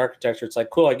fixed architecture, it's like,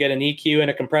 cool, I get an EQ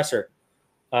and a compressor.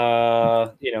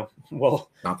 Well,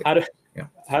 how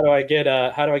do I get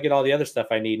all the other stuff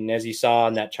I need? And as you saw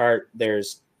on that chart,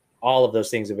 there's all of those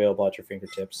things available at your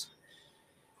fingertips.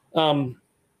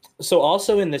 So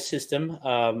also in the system,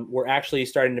 we're actually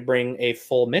starting to bring a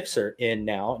full mixer in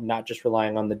now, not just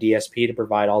relying on the DSP to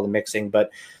provide all the mixing,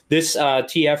 but this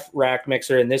TF rack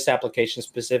mixer in this application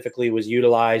specifically was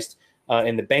utilized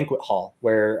in the banquet hall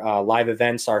where live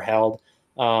events are held,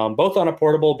 both on a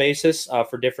portable basis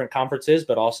for different conferences,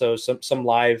 but also some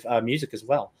live music as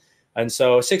well. And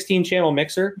so a 16-channel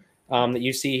mixer that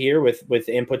you see here with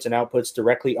inputs and outputs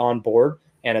directly on board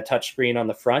and a touch screen on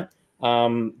the front.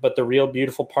 But the real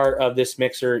beautiful part of this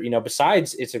mixer,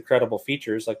 besides its incredible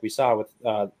features, like we saw with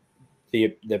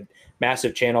the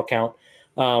massive channel count,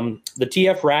 the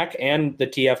TF rack and the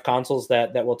TF consoles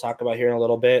that we'll talk about here in a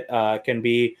little bit can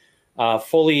be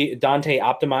fully Dante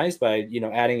optimized by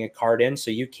adding a card in, so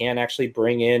you can actually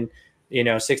bring in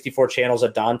 64 channels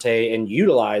of Dante and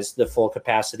utilize the full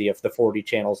capacity of the 40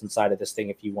 channels inside of this thing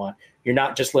if you want. You're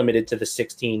not just limited to the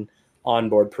 16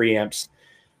 onboard preamps.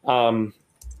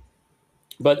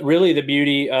 But really the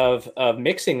beauty of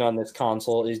mixing on this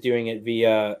console is doing it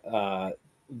via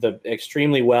the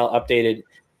extremely well updated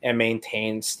and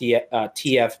maintained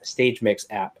TF Stage Mix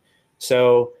app.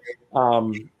 So,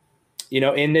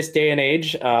 in this day and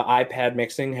age, iPad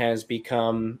mixing has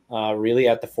become really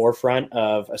at the forefront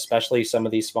of especially some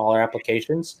of these smaller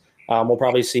applications. We'll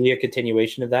probably see a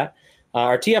continuation of that.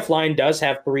 Our TF line does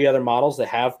have 3 other models that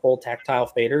have full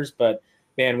tactile faders, but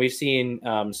man, we've seen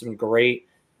some great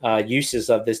uses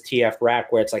of this TF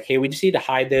rack where it's like, hey, we just need to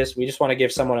hide this. We just want to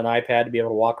give someone an iPad to be able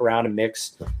to walk around and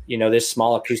mix, this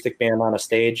small acoustic band on a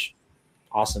stage.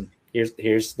 Awesome.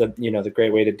 Here's the, the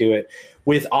great way to do it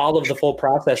with all of the full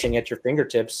processing at your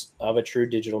fingertips of a true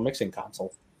digital mixing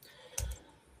console.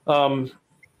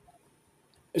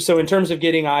 So in terms of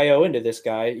getting IO into this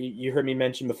guy, you heard me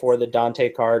mention before the Dante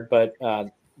card, but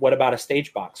what about a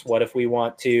stage box? What if we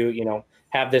want to,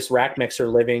 have this rack mixer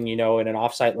living, in an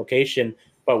offsite location,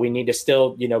 but we need to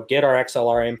still, get our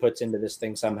XLR inputs into this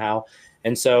thing somehow.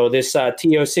 And so this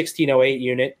TO1608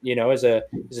 unit, is a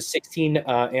 16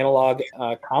 analog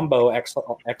combo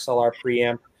XLR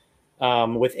preamp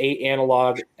with 8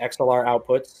 analog XLR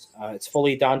outputs. It's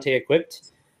fully Dante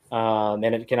equipped, and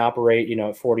it can operate, at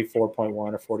 44.1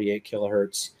 or 48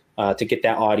 kilohertz to get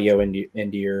that audio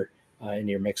into your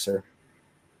mixer.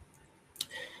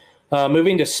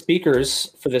 Moving to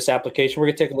speakers for this application, we're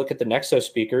going to take a look at the NEXO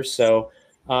speakers. So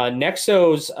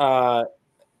NEXO's,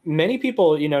 many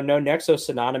people, know NEXO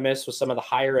synonymous with some of the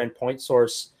higher end point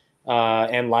source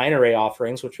and line array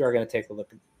offerings, which we are going to take a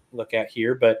look at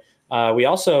here. But we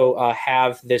also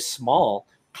have this small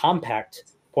compact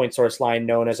point source line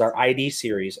known as our ID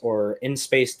series, or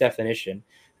in-space definition.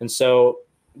 And so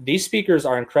these speakers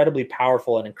are incredibly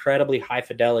powerful and incredibly high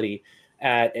fidelity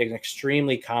at an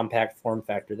extremely compact form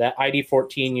factor. That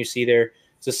ID14 you see there,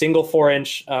 it's a single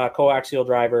 4-inch coaxial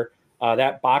driver.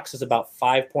 That box is about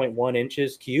 5.1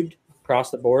 inches cubed across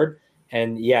the board.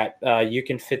 And yet you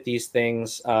can fit these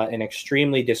things in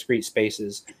extremely discrete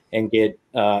spaces and get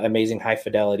amazing high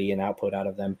fidelity and output out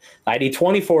of them.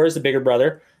 ID24 is the bigger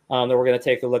brother that we're going to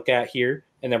take a look at here.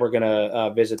 And then we're going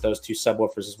to visit those 2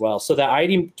 subwoofers as well. So the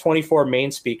ID24 main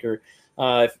speaker,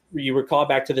 if you recall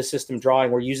back to the system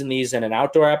drawing, we're using these in an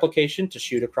outdoor application to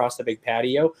shoot across the big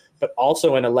patio, but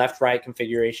also in a left-right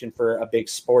configuration for a big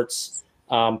sports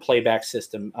playback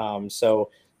system.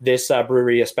 So this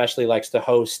brewery especially likes to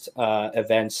host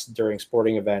events during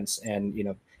sporting events,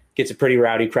 and gets a pretty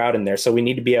rowdy crowd in there. So we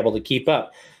need to be able to keep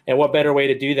up. And what better way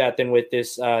to do that than with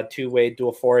this 2-way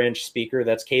dual 4-inch speaker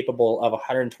that's capable of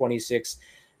 126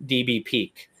 dB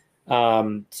peak.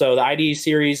 So the ID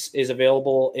series is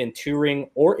available in touring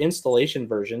or installation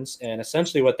versions. And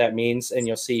essentially what that means, and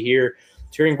you'll see here,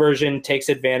 touring version takes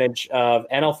advantage of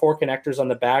NL4 connectors on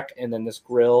the back and then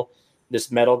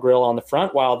this metal grill on the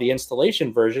front, while the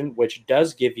installation version, which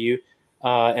does give you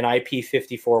an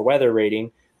IP54 weather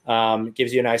rating,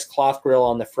 gives you a nice cloth grill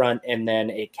on the front and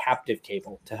then a captive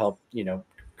cable to help,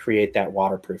 create that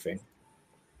waterproofing.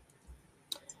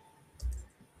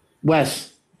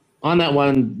 Wes, on that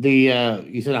one,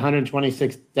 you said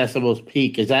 126 decibels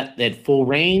peak. Is that at full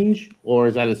range, or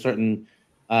is that a certain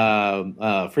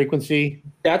frequency?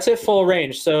 That's at full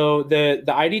range. So the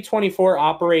ID24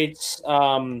 operates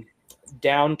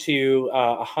down to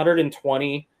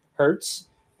 120 hertz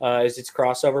is its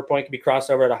crossover point. It can be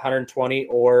crossover at 120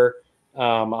 or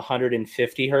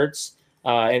 150 hertz.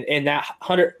 And that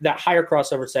higher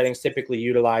crossover setting is typically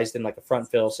utilized in like a front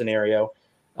fill scenario.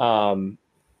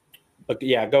 But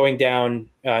yeah, going down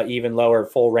even lower,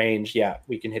 full range, yeah,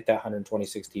 we can hit that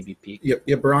 126 dB peak.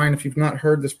 Yeah, Brian, if you've not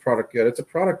heard this product yet, it's a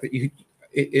product that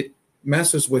it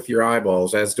messes with your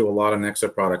eyeballs, as do a lot of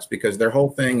NEXO products, because their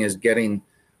whole thing is getting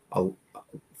a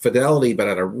fidelity, but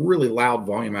at a really loud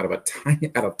volume out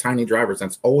of tiny drivers.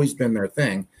 That's always been their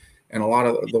thing, and a lot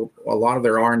of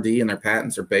their R&D and their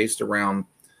patents are based around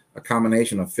a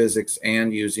combination of physics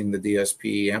and using the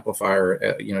DSP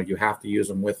amplifier. You have to use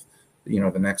them with the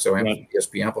NEXO and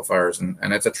DSP amplifiers, and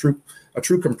it's a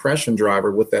true compression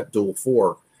driver with that dual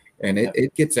 4, and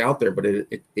it gets out there, but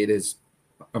it is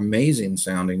amazing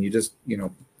sounding. You just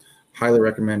highly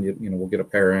recommend we'll get a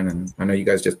pair in, and I know you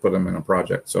guys just put them in a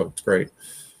project, so it's great.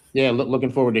 Yeah,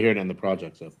 looking forward to hearing it on the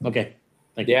project. So, okay.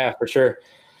 Thank you. Yeah, for sure.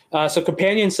 So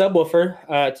companion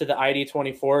subwoofer to the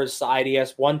ID24 is the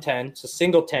IDS 110. It's a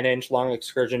single 10-inch long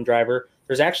excursion driver.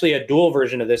 There's actually a dual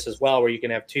version of this as well, where you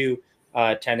can have two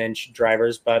 10-inch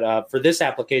drivers. But for this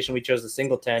application, we chose the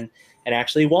single 10 and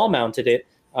actually wall mounted it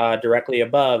directly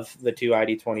above the two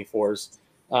ID24s.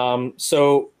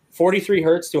 So 43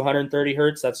 hertz to 130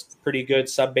 hertz, that's pretty good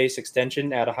sub-bass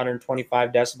extension at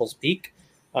 125 decibels peak.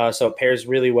 So it pairs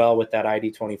really well with that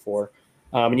ID24.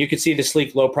 And you can see the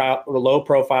sleek low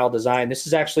profile design. This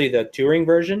is actually the touring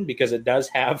version because it does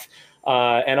have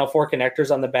NL4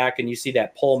 connectors on the back, and you see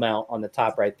that pole mount on the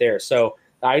top right there. So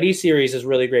the ID series is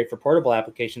really great for portable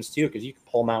applications too, because you can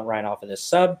pole mount right off of this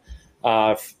sub.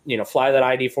 Fly that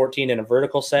ID14 in a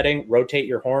vertical setting, rotate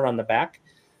your horn on the back,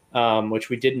 which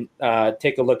we didn't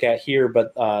take a look at here,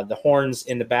 but the horns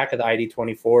in the back of the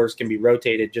ID24s can be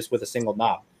rotated just with a single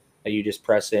knob that you just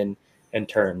press in and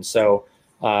turn. So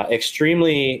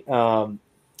extremely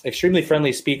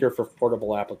friendly speaker for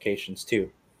portable applications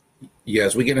too.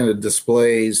 Yes, we get into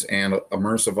displays and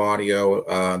immersive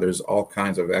audio. There's all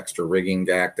kinds of extra rigging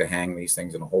gack to hang these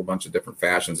things in a whole bunch of different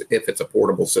fashions. If it's a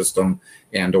portable system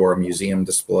and or a museum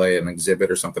display, an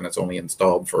exhibit or something that's only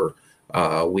installed for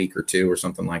a week or two or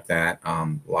something like that,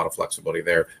 a lot of flexibility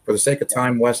there. For the sake of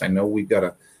time, Wes, I know we've got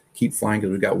to keep flying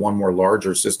because we've got one more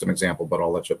larger system example, but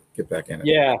I'll let you get back in it.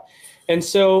 Yeah. And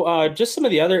so just some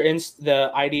of the other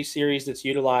the ID series that's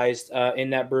utilized in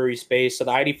that brewery space. So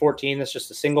the ID14, that's just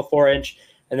a single 4-inch,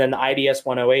 and then the IDS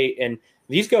 108. And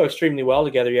these go extremely well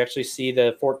together. You actually see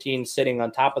the 14 sitting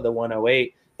on top of the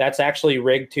 108. That's actually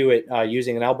rigged to it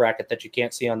using an L bracket that you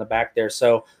can't see on the back there.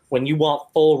 So when you want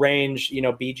full range,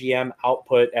 BGM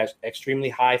output at extremely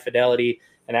high fidelity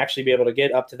and actually be able to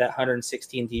get up to that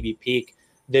 116 dB peak,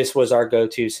 this was our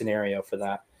go-to scenario for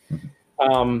that.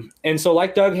 And so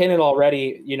like Doug hinted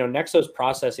already, NEXO's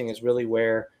processing is really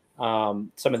where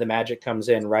some of the magic comes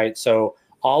in, right? So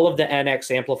all of the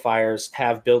NX amplifiers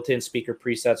have built-in speaker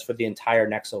presets for the entire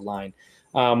NEXO line.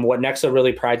 What NEXO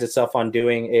really prides itself on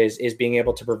doing is being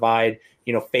able to provide,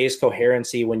 phase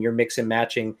coherency when you're mix and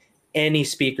matching any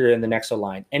speaker in the NEXO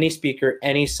line. Any speaker,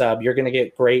 any sub, you're going to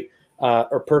get great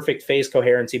or perfect phase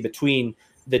coherency between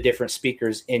the different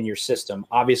speakers in your system.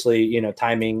 Obviously,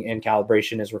 timing and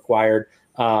calibration is required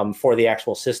for the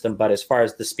actual system, but as far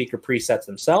as the speaker presets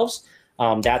themselves,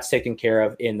 that's taken care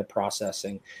of in the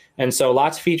processing. And so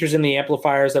lots of features in the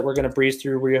amplifiers that we're going to breeze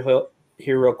through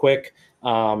here real quick.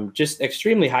 Just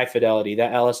extremely high fidelity.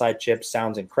 That LSI chip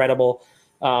sounds incredible.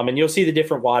 And you'll see the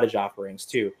different wattage offerings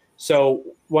too. So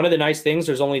one of the nice things,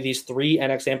 there's only these 3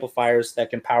 NX amplifiers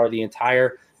that can power the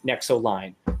entire NEXO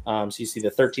line. So you see the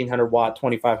 1300 watt,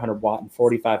 2500 watt, and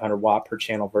 4500 watt per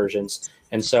channel versions.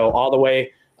 And so all the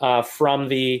way from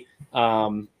the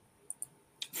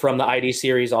ID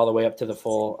series all the way up to the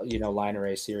full, line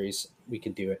array series, we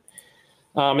can do it.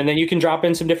 And then you can drop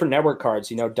in some different network cards,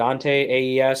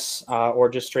 Dante, AES, or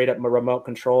just straight up remote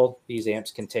control. These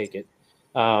amps can take it.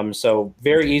 So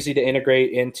very easy to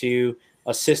integrate into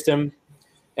a system.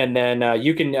 And then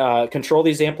you can control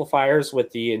these amplifiers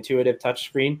with the intuitive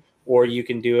touchscreen, or you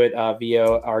can do it via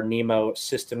our Nemo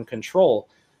system control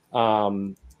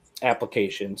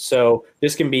application. So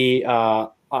this can be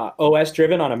OS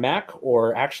driven on a Mac,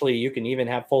 or actually you can even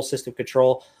have full system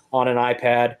control on an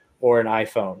iPad or an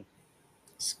iPhone.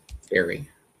 Scary.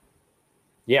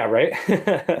 Yeah, right.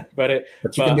 but you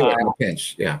can do it in a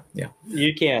pinch. Yeah.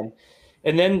 You can.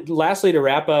 And then lastly, to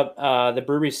wrap up the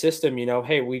brewery system,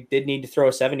 hey, we did need to throw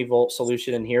a 70 volt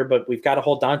solution in here, but we've got a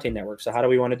whole Dante network. So how do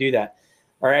we want to do that?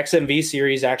 Our XMV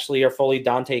series actually are fully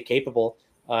Dante capable.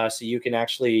 So you can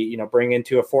actually, bring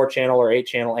into a 4-channel or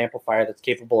 8-channel amplifier that's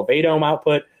capable of 8 ohm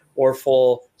output or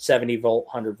full 70 volt,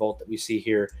 100 volt that we see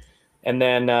here. And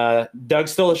then Doug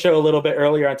stole the show a little bit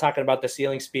earlier on talking about the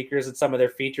ceiling speakers and some of their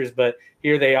features, but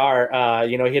here they are.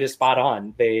 He hit it spot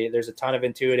on. There's a ton of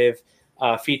intuitive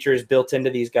features built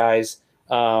into these guys,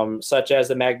 such as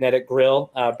the magnetic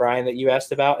grill, Brian, that you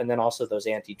asked about, and then also those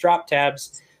anti-drop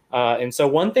tabs. And so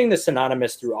one thing that's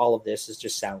synonymous through all of this is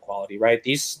just sound quality, right?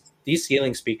 These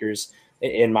ceiling speakers,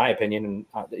 in my opinion,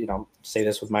 and say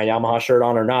this with my Yamaha shirt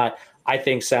on or not, I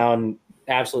think sound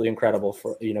absolutely incredible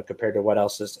for compared to what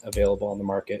else is available on the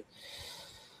market.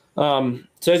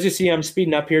 So as you see, I'm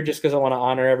speeding up here just because I want to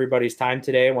honor everybody's time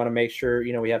today. I want to make sure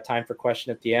we have time for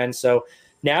question at the end. So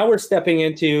now we're stepping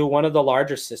into one of the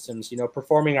larger systems,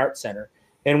 Performing Arts Center.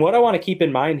 And what I want to keep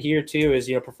in mind here too is,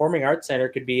 Performing Arts Center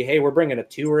could be, hey, we're bringing a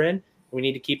tour in. We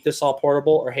need to keep this all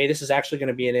portable, or hey, this is actually going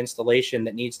to be an installation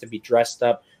that needs to be dressed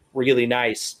up really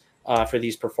nice. for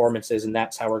these performances, and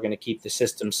that's how we're going to keep the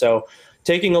system. So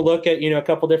taking a look at, a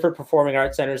couple different performing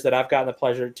arts centers that I've gotten the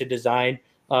pleasure to design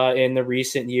in the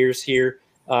recent years here,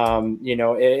 and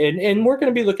we're going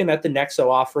to be looking at the NEXO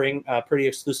offering pretty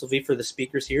exclusively for the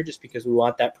speakers here, just because we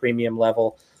want that premium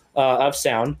level of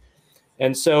sound.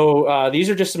 And so these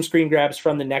are just some screen grabs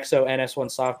from the NEXO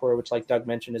NS1 software, which, like Doug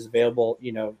mentioned, is available,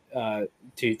 to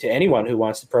anyone who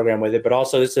wants to program with it. But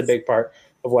also, this is a big part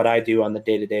of what I do on the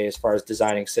day-to-day as far as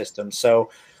designing systems. So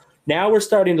now we're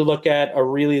starting to look at a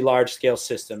really large-scale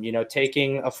system.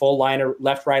 Taking a full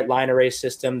left-right line array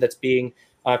system that's being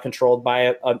controlled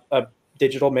by a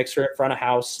digital mixer in front of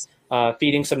house,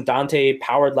 feeding some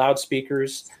Dante-powered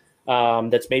loudspeakers.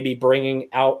 That's maybe bringing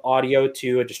out audio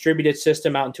to a distributed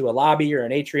system out into a lobby or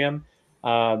an atrium.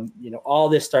 All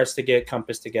this starts to get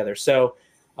compassed together. So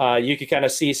you can kind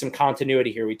of see some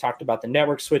continuity here. We talked about the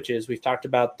network switches. We've talked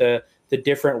about the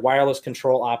different wireless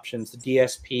control options, the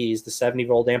DSPs, the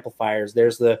 70-volt amplifiers.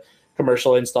 There's the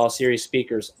commercial install series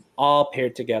speakers, all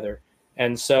paired together.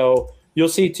 And so you'll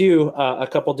see too a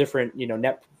couple different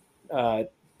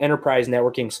enterprise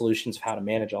networking solutions of how to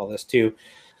manage all this too.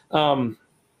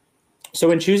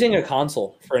 So in choosing a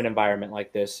console for an environment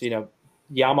like this,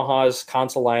 Yamaha's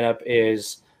console lineup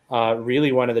is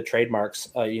really one of the trademarks,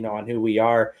 on who we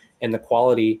are and the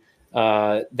quality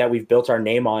that we've built our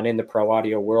name on in the pro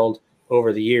audio world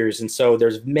over the years. And so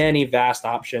there's many vast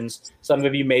options. Some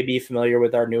of you may be familiar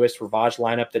with our newest Ravage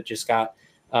lineup that just got,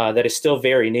 that is still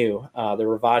very new. The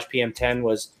Ravage PM10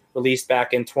 was released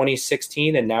back in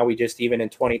 2016, and now we just, even in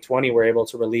 2020, we're able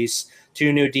to release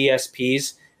 2 new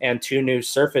DSPs and 2 new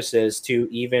surfaces to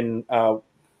even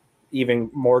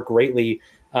more greatly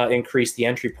increase the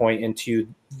entry point into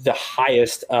the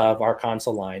highest of our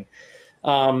console line.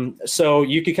 So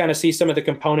you can kind of see some of the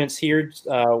components here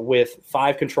with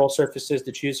 5 control surfaces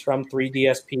to choose from, 3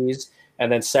 DSPs, and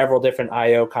then several different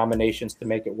I/O combinations to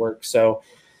make it work. So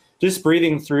just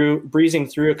breezing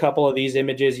through a couple of these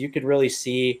images, you could really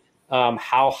see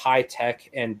how high tech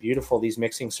and beautiful these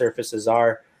mixing surfaces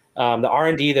are. The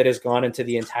R&D that has gone into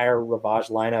the entire Ravage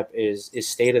lineup is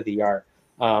state of the art.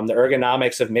 The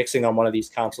ergonomics of mixing on one of these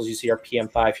consoles, you see our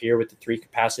PM5 here with the 3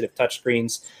 capacitive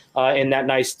touchscreens, and that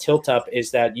nice tilt up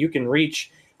is that you can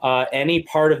reach any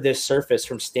part of this surface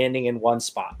from standing in one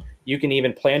spot. You can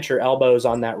even plant your elbows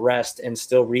on that rest and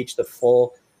still reach the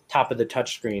full top of the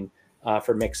touchscreen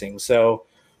for mixing. So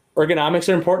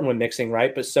ergonomics are important when mixing,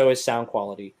 right? But so is sound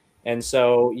quality. And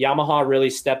so Yamaha really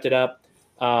stepped it up,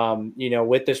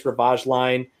 with this Ravage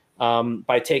line,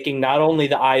 by taking not only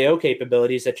the I/O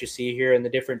capabilities that you see here in the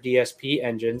different DSP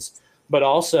engines, but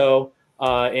also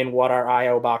in what our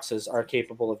I/O boxes are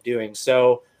capable of doing.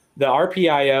 So the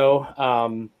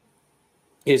RPIO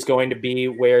is going to be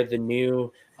where the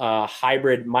new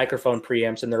hybrid microphone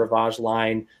preamps in the Ravage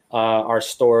line are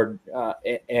stored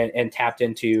and tapped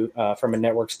into from a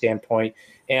network standpoint.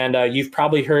 And you've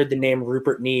probably heard the name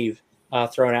Rupert Neve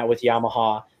thrown out with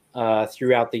Yamaha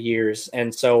throughout the years.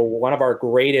 And so one of our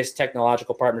greatest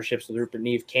technological partnerships with Rupert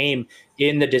Neve came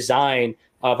in the design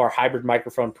of our hybrid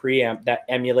microphone preamp that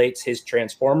emulates his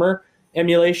transformer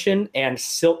emulation and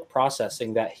silk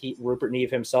processing that Rupert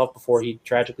Neve himself, before he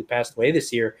tragically passed away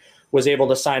this year, was able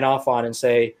to sign off on and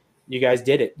say, you guys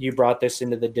did it. You brought this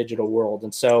into the digital world.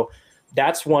 And so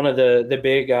that's one of the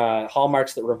big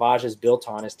hallmarks that Ravage is built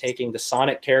on, is taking the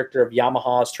sonic character of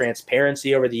Yamaha's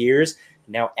transparency over the years,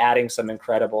 now adding some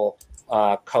incredible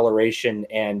coloration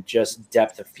and just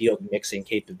depth of field mixing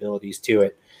capabilities to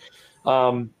it.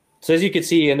 So as you can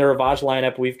see in the Ravage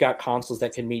lineup, we've got consoles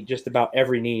that can meet just about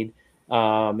every need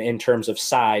in terms of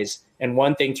size. And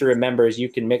one thing to remember is you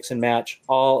can mix and match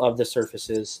all of the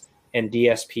surfaces and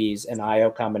DSPs and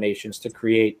I/O combinations to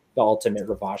create the ultimate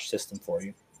Ravage system for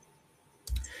you.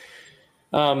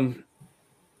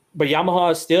 But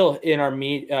Yamaha is still in our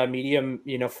medium,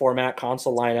 format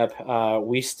console lineup.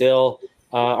 We still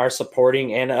are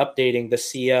supporting and updating the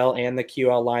CL and the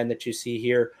QL line that you see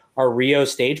here. Our Rio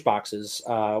stage boxes,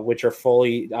 which are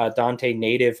fully Dante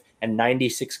native and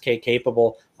 96K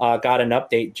capable, got an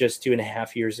update just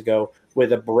 2.5 years ago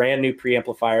with a brand new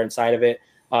preamplifier inside of it.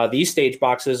 These stage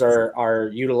boxes are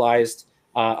utilized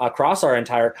across our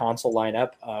entire console lineup,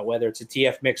 whether it's a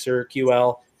TF mixer,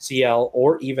 QL, CL,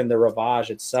 or even the Ravage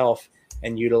itself,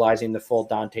 and utilizing the full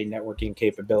Dante networking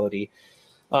capability.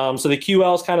 So the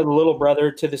QL is kind of the little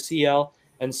brother to the CL.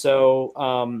 And so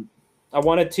I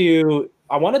wanted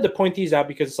to point these out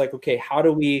because it's like, okay, how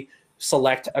do we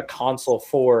select a console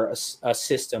for a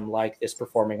system like this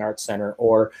Performing Arts Center?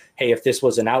 Or, hey, if this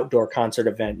was an outdoor concert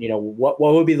event, what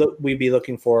would we be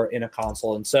looking for in a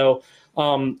console? And so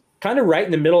kind of right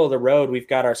in the middle of the road, we've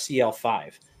got our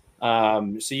CL5.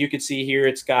 So you could see here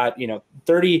it's got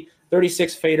 38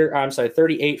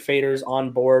 faders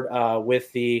on board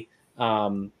with the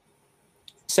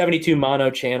 72 mono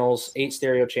channels, 8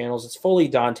 stereo channels. It's fully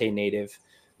Dante native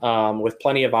with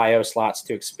plenty of I/O slots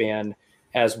to expand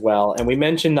as well. And we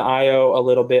mentioned the I/O a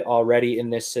little bit already in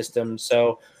this system.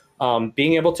 So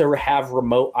being able to have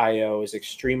remote I/O is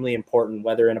extremely important,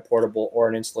 whether in a portable or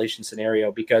an installation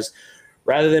scenario, because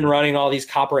rather than running all these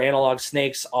copper analog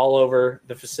snakes all over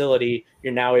the facility,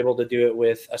 you're now able to do it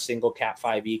with a single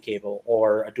Cat5e cable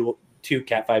or a dual 2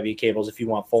 Cat5e cables if you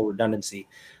want full redundancy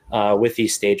with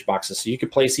these stage boxes. So you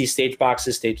could place these stage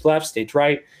boxes, stage left, stage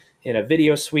right, in a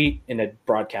video suite, in a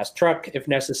broadcast truck if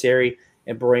necessary,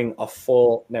 and bring a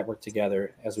full network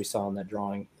together as we saw in that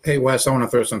drawing. Hey, Wes, I want to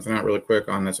throw something out really quick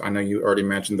on this. I know you already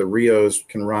mentioned the Rios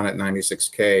can run at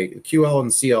 96K. QL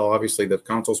and CL, obviously, the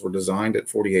consoles were designed at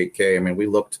 48K. I mean,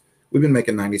 we've been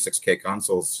making 96K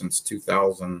consoles since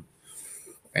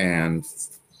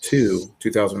 2002,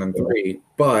 2003.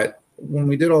 But when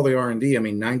we did all the R&D, I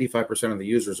mean, 95% of the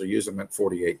users are using them at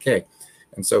 48K.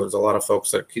 And so there's a lot of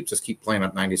folks that keep playing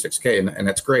at 96K. And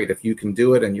that's great. If you can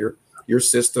do it and your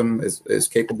system is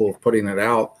capable of putting it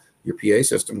out, your PA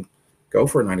system, go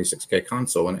for a 96K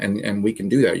console. And we can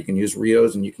do that. You can use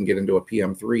Rios and you can get into a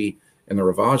PM3 in the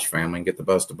Ravage family and get the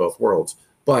best of both worlds.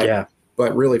 But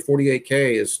really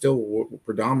 48K is still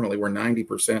predominantly where 90%,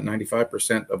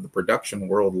 95% of the production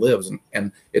world lives.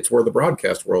 And it's where the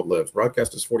broadcast world lives.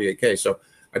 Broadcast is 48K. So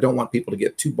I don't want people to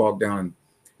get too bogged down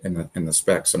in the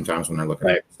specs sometimes when they're looking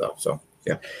at stuff. So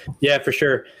yeah, for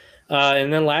sure.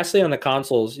 And then lastly, on the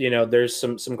consoles, there's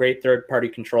some great third-party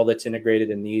control that's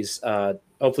integrated in these,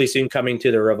 hopefully soon coming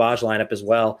to the Ravage lineup as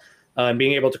well, and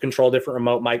being able to control different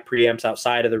remote mic preamps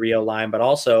outside of the Rio line, but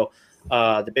also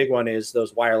the big one is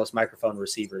those wireless microphone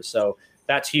receivers. So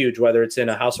that's huge, whether it's in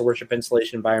a house of worship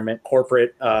installation environment,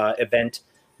 corporate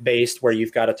event-based, where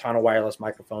you've got a ton of wireless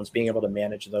microphones, being able to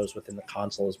manage those within the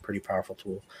console is a pretty powerful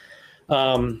tool.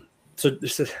 So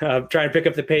I'm trying to pick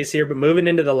up the pace here, but moving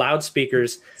into the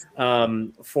loudspeakers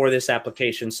for this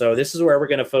application. So this is where we're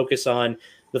going to focus on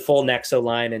the full NEXO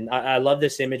line. And I love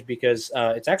this image because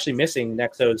it's actually missing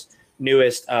NEXO's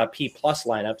newest P Plus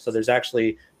lineup. So there's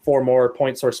actually 4 more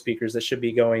point source speakers that should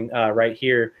be going right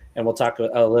here. And we'll talk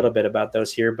a little bit about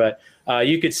those here. But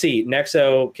you could see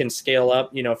NEXO can scale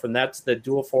up, from that's the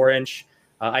dual 4-inch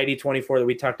ID24 that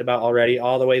we talked about already,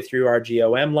 all the way through our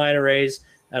GOM line arrays,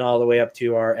 and all the way up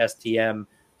to our STM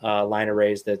line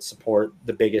arrays that support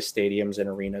the biggest stadiums and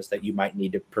arenas that you might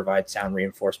need to provide sound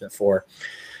reinforcement for.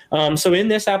 So in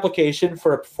this application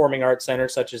for a performing arts center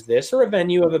such as this, or a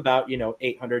venue of about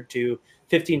 800 to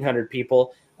 1,500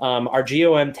 people, our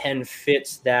GOM 10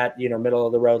 fits that middle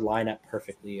of the road lineup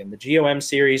perfectly. And the GOM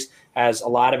series has a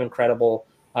lot of incredible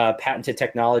patented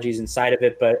technologies inside of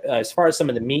it. But as far as some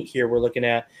of the meat here, we're looking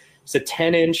at, it's a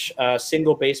 10-inch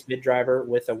single bass mid driver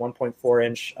with a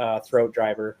 1.4-inch throat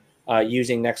driver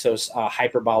using NEXO's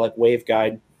hyperbolic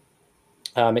waveguide.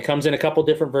 It comes in a couple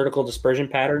different vertical dispersion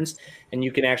patterns, and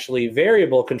you can actually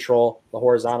variable control the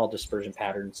horizontal dispersion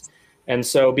patterns. And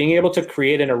so being able to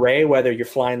create an array, whether you're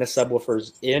flying the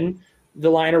subwoofers in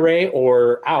the line array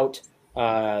or out,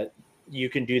 you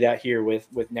can do that here with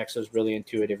NEXO's really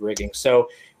intuitive rigging. So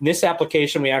in this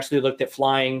application, we actually looked at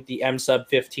flying the M sub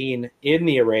 15 in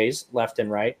the arrays left and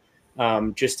right,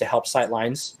 just to help sight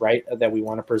lines, right, that we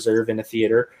want to preserve in a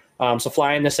theater. So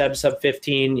flying this M sub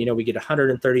 15, we get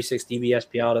 136 dB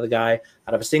SPL out of the guy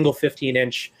out of a single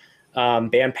 15-inch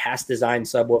band pass design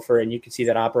subwoofer, and you can see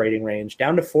that operating range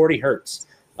down to 40 hertz.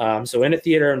 So in a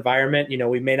theater environment,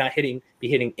 we may not be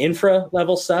hitting infra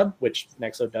level sub, which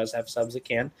NEXO does have subs that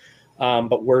can.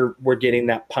 But we're getting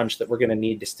that punch that we're going to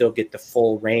need to still get the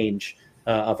full range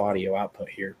of audio output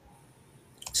here.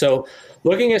 So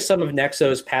looking at some of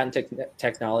NEXO's patent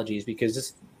technologies,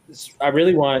 because I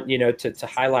really want to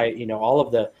highlight all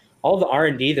of the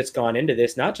R&D that's gone into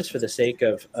this, not just for the sake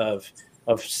of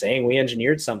saying we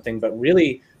engineered something, but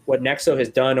really what NEXO has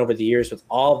done over the years with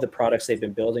all of the products they've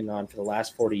been building on for the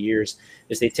last 40 years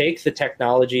is they take the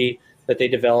technology that they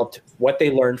developed, what they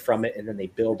learned from it, and then they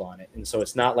build on it. And so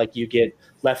it's not like you get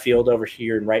left field over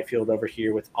here and right field over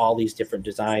here with all these different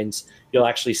designs. You'll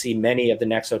actually see many of the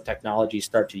NEXO technologies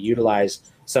start to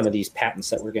utilize some of these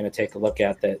patents that we're going to take a look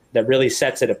at that really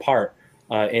sets it apart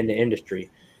in the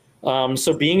industry.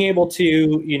 So being able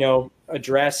to,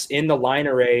 address in the line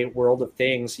array world of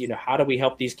things, how do we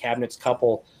help these cabinets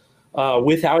couple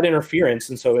without interference?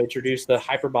 And so introduce the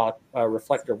hyperbolic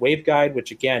reflector waveguide,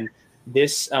 which again,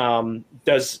 this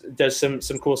does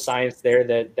some cool science there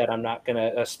that I'm not going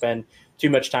to spend too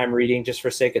much time reading just for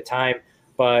sake of time.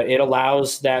 but it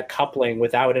allows that coupling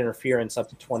without interference up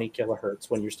to 20 kilohertz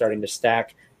when you're starting to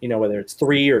stack, whether it's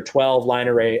 3 or 12 line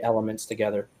array elements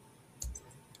together.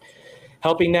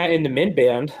 Helping that in the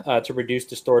mid-band to reduce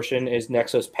distortion is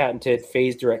NEXO's patented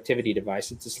phase directivity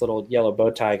device. It's this little yellow bow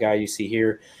tie guy you see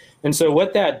here. And so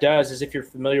what that does is, if you're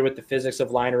familiar with the physics of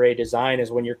line array design,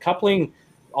 is when you're coupling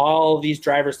all these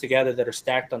drivers together that are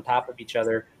stacked on top of each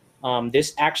other,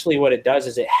 this actually, what it does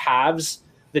is it halves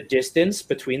the distance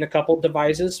between the coupled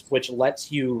devices, which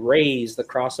lets you raise the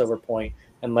crossover point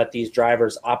and let these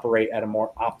drivers operate at a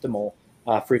more optimal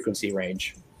frequency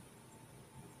range.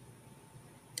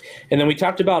 And then we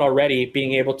talked about already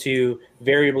being able to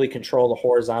variably control the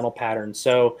horizontal pattern.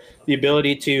 So the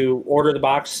ability to order the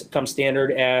box comes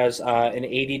standard as an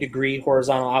 80-degree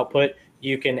horizontal output.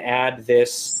 You can add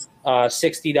this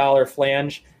 $60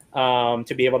 flange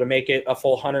to be able to make it a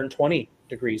full 120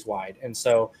 degrees wide. And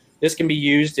so this can be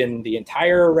used in the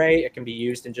entire array. It can be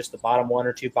used in just the bottom 1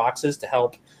 or 2 boxes to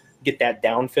help get that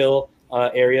downfill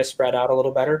area spread out a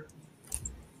little better.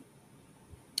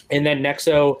 And then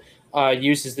NEXO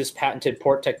uses this patented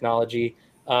port technology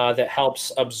that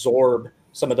helps absorb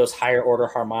some of those higher order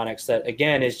harmonics that,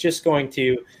 again, is just going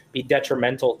to be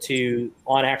detrimental to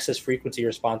on-axis frequency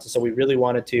responses. So we really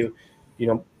wanted to,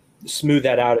 smooth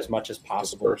that out as much as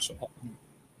possible.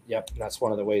 Yep, that's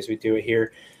one of the ways we do it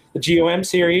here. The GOM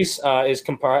series is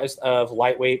comprised of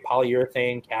lightweight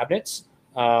polyurethane cabinets,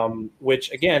 which,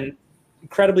 again,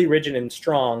 incredibly rigid and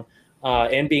strong,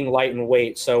 and being light in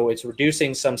weight. So it's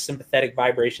reducing some sympathetic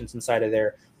vibrations inside of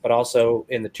there, but also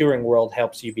in the touring world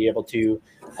helps you be able to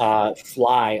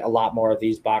fly a lot more of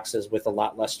these boxes with a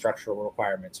lot less structural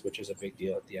requirements, which is a big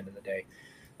deal at the end of the day.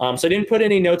 So I didn't put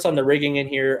any notes on the rigging in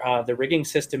here. The rigging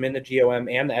system in the GOM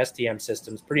and the STM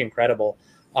system is pretty incredible.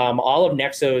 All of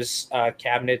NEXO's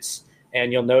cabinets,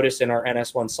 and you'll notice in our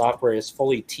NS1 software, is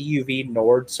fully TUV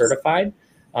NORD certified.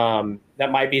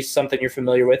 That might be something you're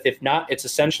familiar with. If not, it's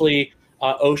essentially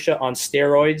OSHA on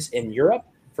steroids in Europe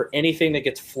for anything that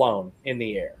gets flown in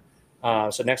the air.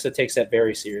 So NEXO takes that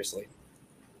very seriously.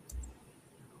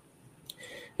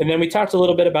 And then we talked a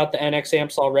little bit about the NX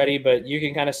amps already, but you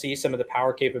can kind of see some of the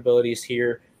power capabilities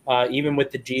here, even with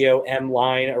the GOM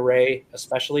line array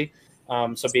especially.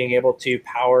 So being able to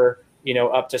power,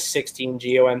 up to 16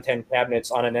 GOM 10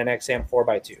 cabinets on an NX amp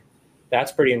 4x2.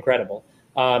 That's pretty incredible.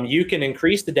 You can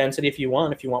increase the density if you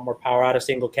want more power out of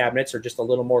single cabinets or just a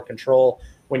little more control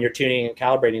when you're tuning and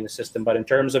calibrating the system. But in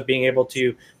terms of being able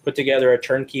to put together a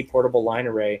turnkey portable line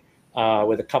array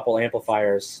with a couple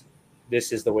amplifiers,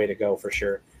 this is the way to go for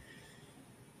sure.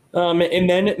 And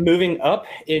then moving up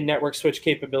in network switch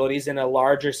capabilities in a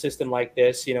larger system like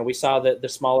this, we saw that the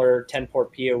smaller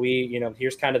 10-port PoE,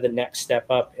 here's kind of the next step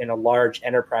up in a large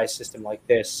enterprise system like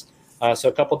this. So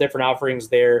a couple different offerings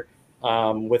there.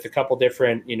 With a couple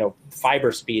different,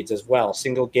 fiber speeds as well,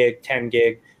 single gig, 10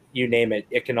 gig, you name it.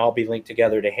 It can all be linked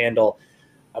together to handle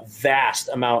a vast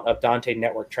amount of Dante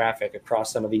network traffic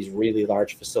across some of these really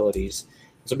large facilities.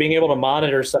 So being able to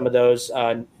monitor some of those,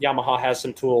 Yamaha has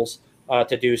some tools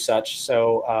to do such.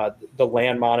 So the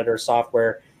LAN monitor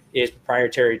software is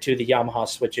proprietary to the Yamaha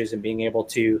switches, and being able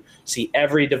to see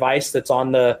every device that's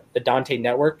on the Dante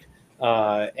network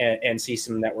and see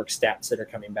some network stats that are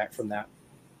coming back from that.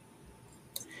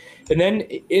 And then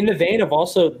in the vein of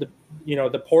also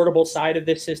the portable side of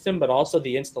this system, but also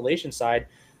the installation side,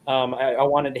 I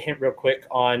wanted to hint real quick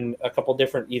on a couple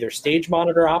different either stage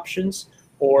monitor options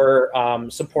or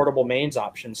some portable mains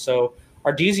options. So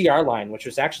our DZR line, which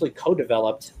was actually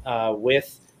co-developed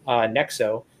with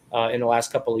NEXO in the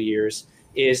last couple of years,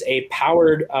 is a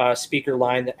powered speaker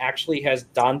line that actually has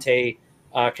Dante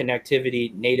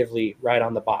connectivity natively right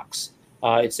on the box.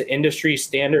 It's the industry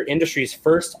standard, industry's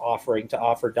first offering to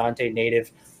offer Dante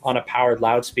native on a powered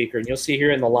loudspeaker. And you'll see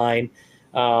here in the line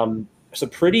some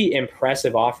pretty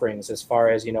impressive offerings as far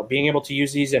as, being able to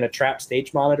use these in a trap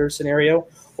stage monitor scenario,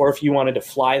 or if you wanted to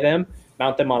fly them,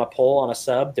 mount them on a pole on a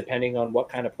sub, depending on what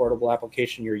kind of portable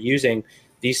application you're using,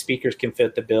 these speakers can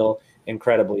fit the bill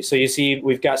incredibly. So you see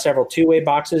we've got several 2-way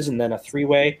boxes and then a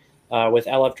 3-way with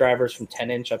LF drivers from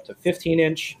 10-inch up to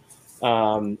 15-inch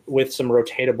with some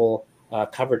rotatable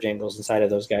coverage angles inside of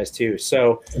those guys too.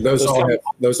 So those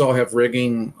all have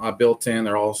rigging built in.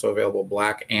 They're also available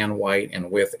black and white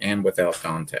and with and without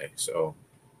Dante. So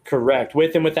correct,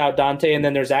 with and without Dante. And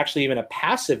then there's actually even a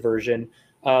passive version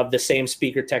of the same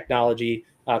speaker technology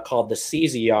called the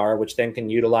CZR, which then can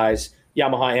utilize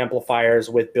Yamaha amplifiers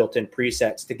with built-in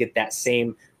presets to get that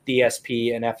same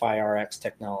DSP and FIRX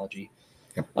technology.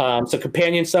 Yep. So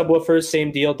companion subwoofers,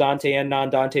 same deal, Dante and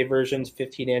non-Dante versions,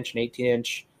 15-inch and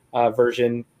 18-inch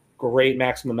version, great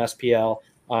maximum SPL,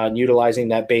 and utilizing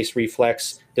that bass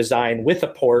reflex design with a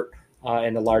port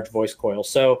and a large voice coil.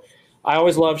 So I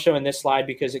always love showing this slide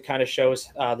because it kind of shows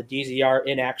the DZR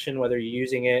in action, whether you're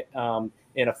using it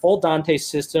in a full Dante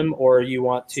system or you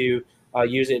want to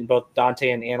use it in both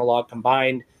Dante and analog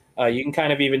combined. You can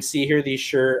kind of even see here these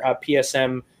Shure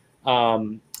PSM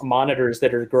monitors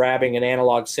that are grabbing an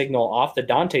analog signal off the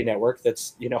Dante network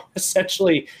that's,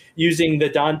 essentially using the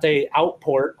Dante out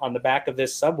port on the back of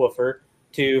this subwoofer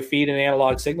to feed an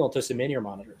analog signal to some in-ear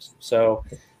monitors. So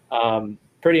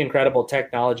pretty incredible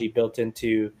technology built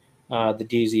into the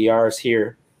DZRs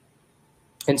here.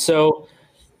 And so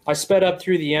I sped up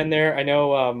through the end there. I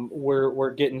know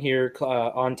we're getting here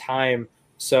on time.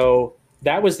 So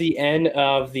that was the end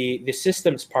of the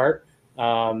systems part,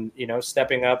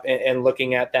 stepping up and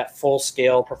looking at that full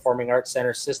scale Performing Arts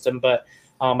Center system. But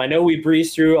I know we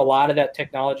breezed through a lot of that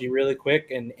technology really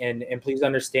quick, and please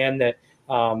understand that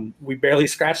we barely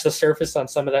scratched the surface on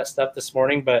some of that stuff this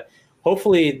morning, but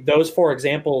hopefully those 4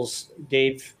 examples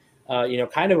gave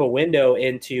kind of a window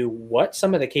into what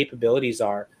some of the capabilities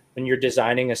are when you're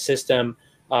designing a system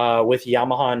with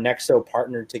Yamaha and NEXO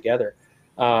partnered together.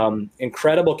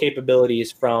 Incredible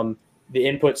capabilities from the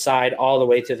input side all the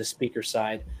way to the speaker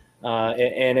side.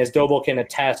 And as Dobil can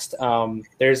attest,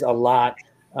 there's a lot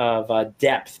of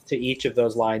depth to each of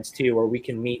those lines too, where we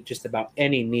can meet just about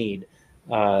any need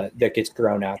that gets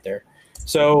thrown out there.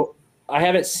 So I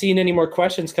haven't seen any more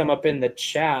questions come up in the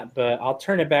chat, but I'll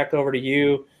turn it back over to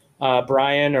you,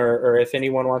 Brian, or if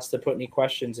anyone wants to put any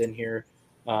questions in here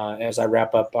as I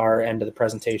wrap up our end of the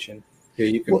presentation. Yeah,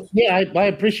 you can. Well, yeah, I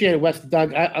appreciate it, Wes.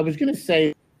 Doug, I was going to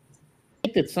say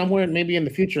that somewhere maybe in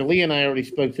the future, Lee and I already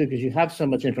spoke too, because you have so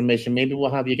much information. Maybe we'll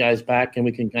have you guys back and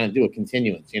we can kind of do a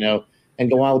continuance, and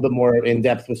go on a little bit more in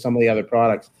depth with some of the other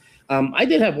products. I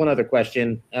did have one other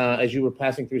question as you were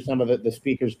passing through some of the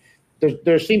speakers.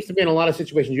 There seems to be in a lot of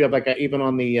situations you have even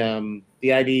on the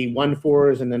ID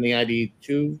 1.4s and then the ID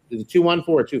 2. Is it 2.1.4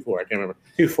 or 2.4? I can't remember.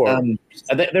 2.4.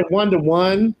 They're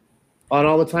 1-to-1 on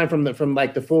all the time from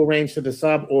like the full range to the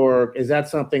sub, or is that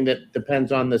something that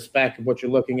depends on the spec of what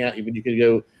you're looking at? You could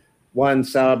go 1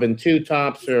 sub and 2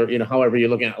 tops, or however you're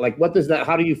looking at. Like, what does that?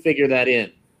 How do you figure that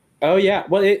in? Oh yeah,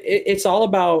 well it's all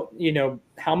about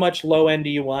how much low end do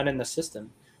you want in the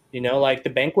system. Like the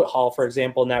banquet hall, for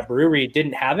example, in that brewery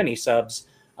didn't have any subs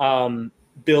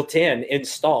built in,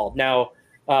 installed. Now,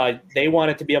 they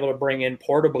wanted to be able to bring in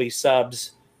portably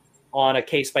subs on a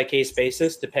case-by-case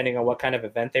basis, depending on what kind of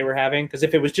event they were having. Because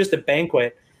if it was just a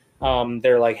banquet,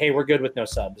 they're like, hey, we're good with no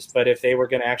subs. But if they were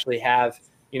going to actually have,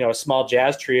 a small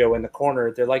jazz trio in the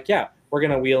corner, they're like, yeah, we're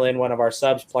going to wheel in one of our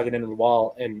subs, plug it into the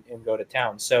wall, and go to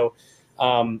town. So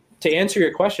to answer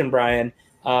your question, Brian,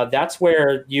 that's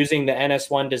where using the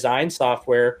NS1 design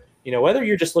software, whether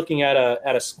you're just looking at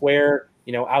a square,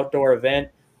 outdoor event,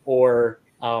 or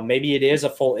maybe it is a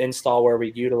full install where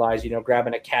we utilize,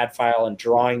 grabbing a CAD file and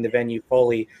drawing the venue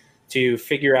fully to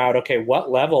figure out, okay, what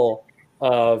level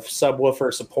of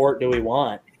subwoofer support do we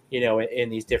want, in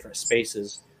these different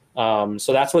spaces. So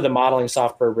that's where the modeling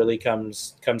software really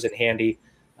comes in handy.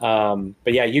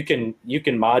 But yeah, you can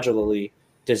modularly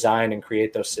design and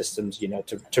create those systems,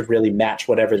 to really match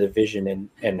whatever the vision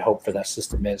and hope for that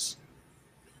system is.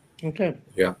 Okay.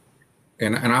 Yeah.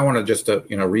 And I want to just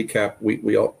recap.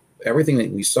 We all, everything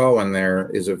that we saw in there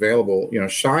is available,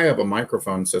 shy of a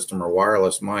microphone system or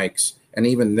wireless mics. And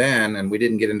even then, and we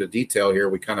didn't get into detail here,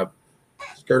 we kind of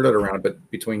skirted around it,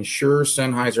 but between Shure,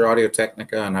 Sennheiser,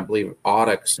 Audio-Technica, and I believe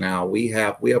Audix now, we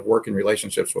have working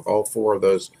relationships with all 4 of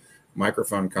those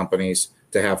microphone companies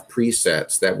to have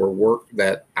presets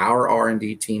that our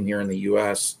R&D team here in the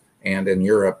US and in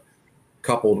Europe,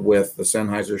 coupled with the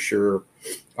Sennheiser, Shure,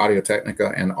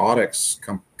 Audio-Technica, and Audix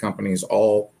companies,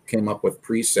 all came up with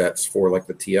presets for like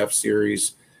the TF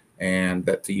series and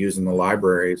that to use in the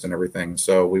libraries and everything.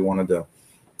 So we wanted to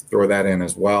throw that in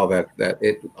as well, that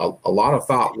a lot of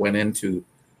thought went into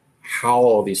how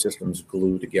all these systems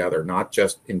glue together, not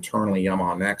just internally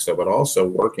Yamaha and NEXO, but also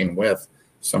working with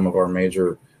some of our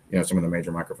major, some of the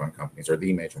major microphone companies, or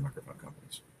the major microphone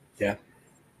companies. Yeah.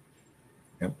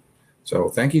 Yep. So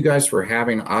thank you guys for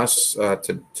having us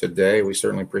today. We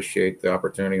certainly appreciate the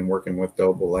opportunity in working with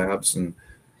Dobil Labs, and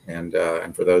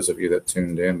for those of you that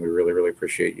tuned in, we really, really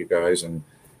appreciate you guys, and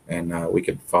we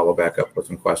could follow back up with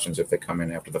some questions if they come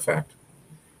in after the fact.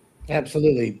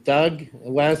 Absolutely. Doug,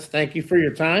 Wes, thank you for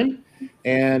your time,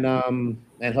 and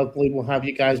hopefully we'll have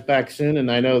you guys back soon. And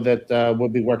I know that we'll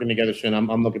be working together soon.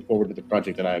 I'm looking forward to the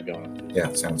project that I have going on.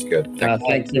 Yeah, sounds good.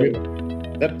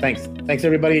 Thanks. Thanks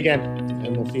everybody again,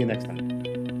 and we'll see you next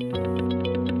time.